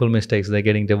very simple mistakes. They're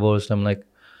getting divorced. I'm like,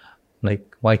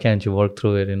 why can't you work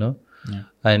through it, Yeah.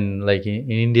 And like in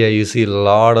India, you see a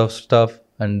lot of stuff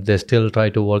and they still try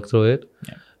to work through it.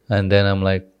 Yeah. And then I'm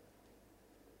like,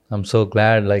 I'm so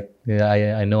glad,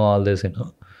 I know all this,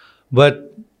 But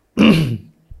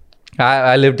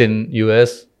I lived in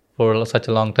US for such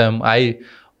a long time.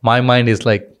 My mind is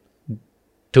like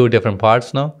two different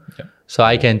parts now. Yeah. So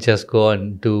I can just go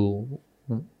and do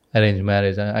arranged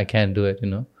marriage. I can't do it,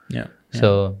 Yeah.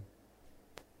 So,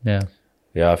 yeah.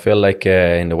 Yeah, I feel like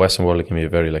in the Western world it can be a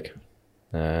very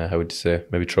how would you say,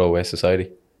 maybe throwaway society.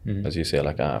 As you say,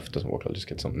 like, if it doesn't work, I'll just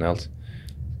get something else.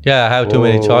 Yeah, I have too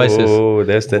many choices. Oh,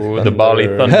 there's the Ooh, the Bali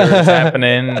thunder is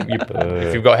happening.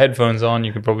 If you've got headphones on,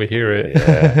 you can probably hear it.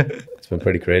 Yeah, it's been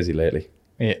pretty crazy lately.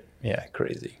 Yeah,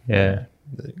 crazy. Yeah.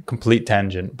 Complete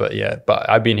tangent, but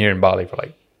I've been here in Bali for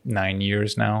like 9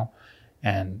 years now,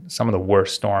 and some of the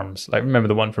worst storms. Like, remember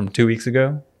the one from 2 weeks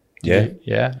ago?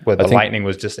 Yeah. Where the lightning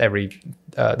was just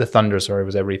the thunder,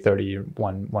 was every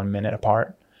 1 minute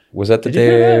apart. Was that the Did you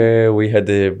hear day we had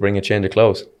to bring a change of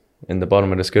clothes in the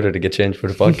bottom of the scooter to get changed for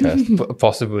the podcast?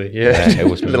 Possibly, yeah. It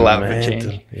was a little outfit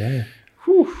mental. change. Yeah.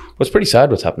 Whew. Well, it's pretty sad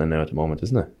what's happening now at the moment,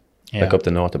 isn't it? Yeah. Like up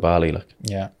the north of Bali, like.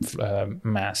 Yeah, not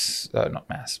mass,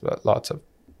 but lots of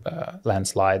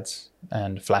landslides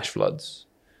and flash floods.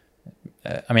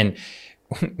 I mean,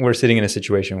 we're sitting in a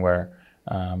situation where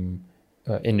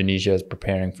Indonesia is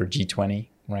preparing for G20,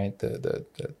 right? The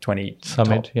 20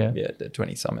 Summit, yeah. the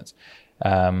 20 summits,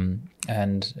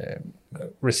 and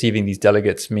receiving these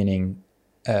delegates means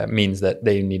that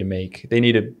they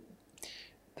need to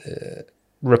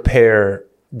repair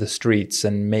the streets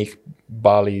and make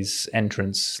Bali's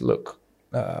entrance look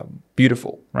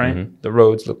beautiful, right? Mm-hmm. The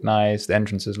roads look nice, the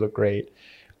entrances look great,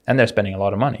 and they're spending a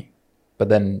lot of money. But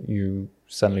then you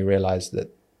suddenly realize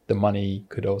that the money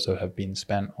could also have been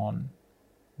spent on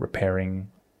repairing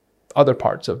other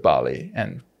parts of Bali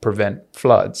and prevent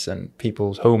floods and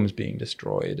people's homes being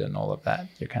destroyed and all of that.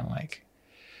 You're kind of like,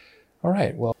 all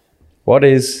right, well, What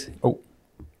is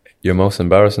your most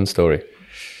embarrassing story?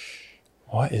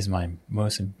 what is my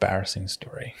most embarrassing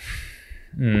story?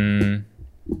 You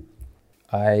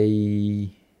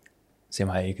can see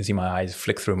my eyes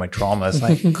flick through my trauma. It's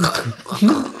like,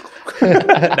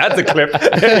 that's a clip.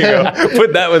 There you go.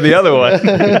 Put that with the other one.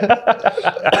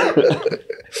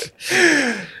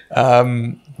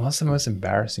 What's the most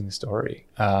embarrassing story?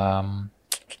 I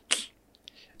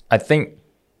think,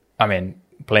 I mean,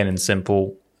 plain and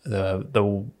simple.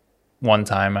 The one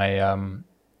time I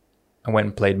went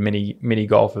and played mini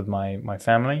golf with my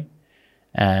family,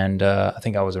 and I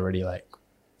think I was already like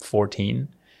 14,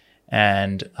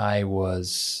 and I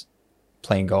was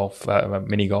playing golf,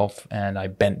 mini golf, and I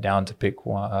bent down to pick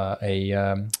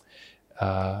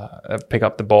pick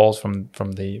up the balls from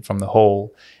the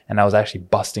hole, and I was actually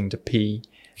busting to pee.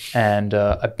 And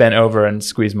I bent over and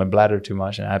squeezed my bladder too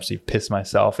much, and I absolutely pissed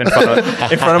myself in front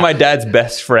of my dad's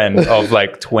best friend of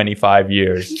like 25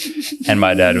 years. And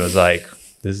my dad was like,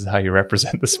 "This is how you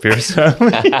represent the Spears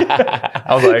family."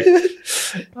 I was like,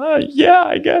 "Yeah,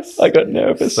 I guess." I got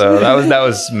nervous. So that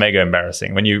was mega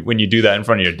embarrassing when you do that in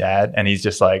front of your dad, and he's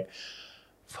just like,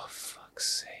 "For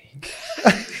fuck's sake."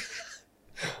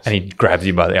 And he grabs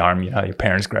you by the arm. You know, your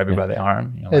parents grab you by the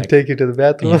arm. You know, And take you to the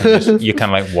bathroom. You're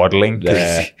kind of like waddling.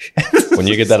 Yeah. When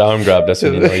you get that arm grab, that's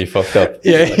when you know you fucked up.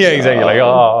 Yeah, exactly. Like,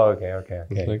 oh, okay.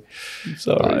 Like,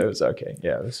 sorry. It was okay.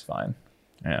 Yeah, it was fine.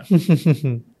 Yeah.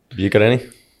 You got any?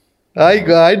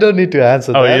 I don't need to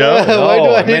answer that. You don't? Why do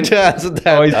No, I I need meant- to answer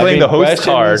that? Oh, he's playing the host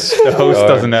card. questions. The host Or-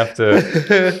 doesn't have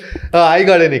to. I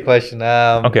got any question.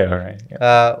 Okay, all right.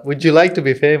 Yeah. Would you like to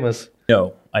be famous?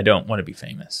 No, I don't want to be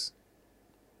famous.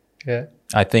 Yeah.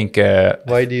 I think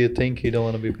Why do you think you don't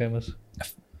want to be famous?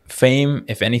 fame,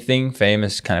 if anything, fame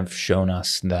has kind of shown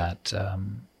us that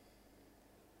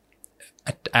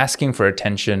asking for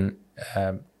attention,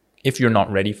 if you're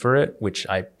not ready for it, which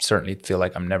I certainly feel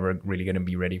like I'm never really going to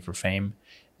be ready for fame,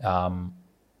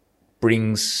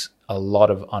 brings a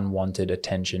lot of unwanted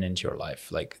attention into your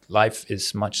life. Like, life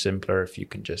is much simpler if you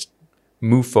can just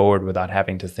move forward without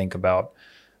having to think about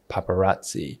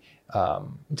paparazzi,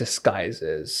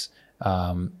 disguises,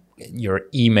 your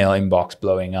email inbox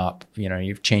blowing up, you know,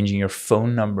 you're changing your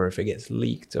phone number if it gets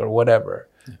leaked or whatever.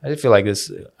 I just feel like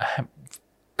this,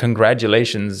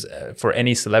 congratulations for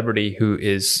any celebrity who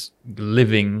is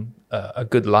living a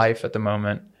good life at the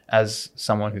moment as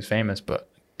someone who's famous, but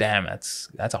damn, that's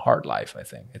a hard life. I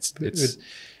think it's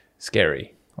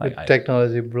scary. With Like,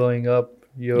 technology blowing up,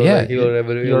 your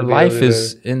life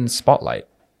is in spotlight.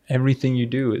 Everything you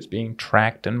do is being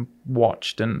tracked and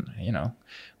watched, and you know,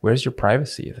 where's your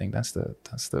privacy? I think that's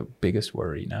the biggest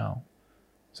worry now.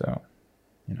 So,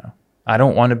 you know, I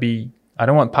don't want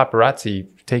paparazzi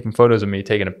taking photos of me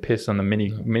taking a piss on the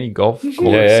mini golf course.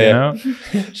 You know,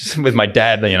 just with my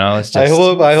dad. You know, it's just. I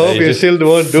hope you still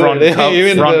won't do front it.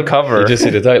 front cover. You just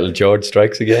see the title, George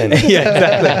Strikes Again. Yeah,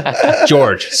 exactly.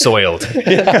 George soiled.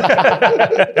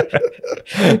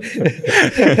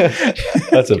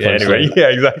 That's a fun Anyway, story. yeah,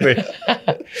 exactly.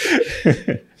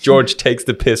 George takes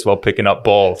the piss while picking up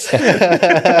balls.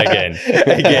 Again.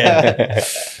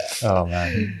 Oh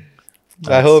man.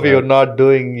 I hope you're not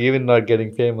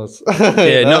getting famous.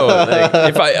 Yeah, no.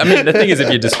 Like, I mean, the thing is,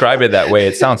 if you describe it that way,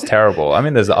 it sounds terrible. I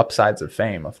mean, there's the upsides of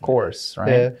fame, of course,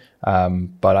 right? Yeah.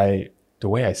 But the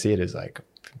way I see it is like,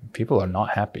 people are not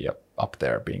happy up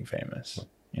there being famous,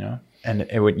 you know. And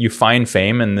you find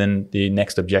fame, and then the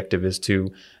next objective is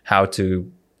how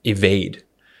to evade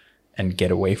and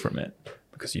get away from it,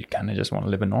 because you kind of just want to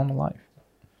live a normal life.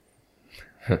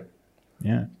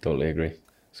 Yeah, Totally agree.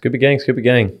 Scoopy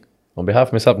gang. On behalf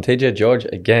of myself and TJ, George,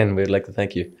 again, we'd like to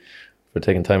thank you for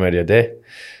taking time out of your day.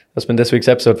 That's been this week's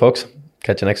episode, folks.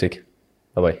 Catch you next week.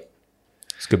 Bye-bye.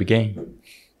 Scoopy gang.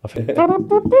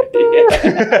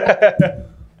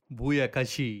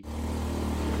 Booyakashi.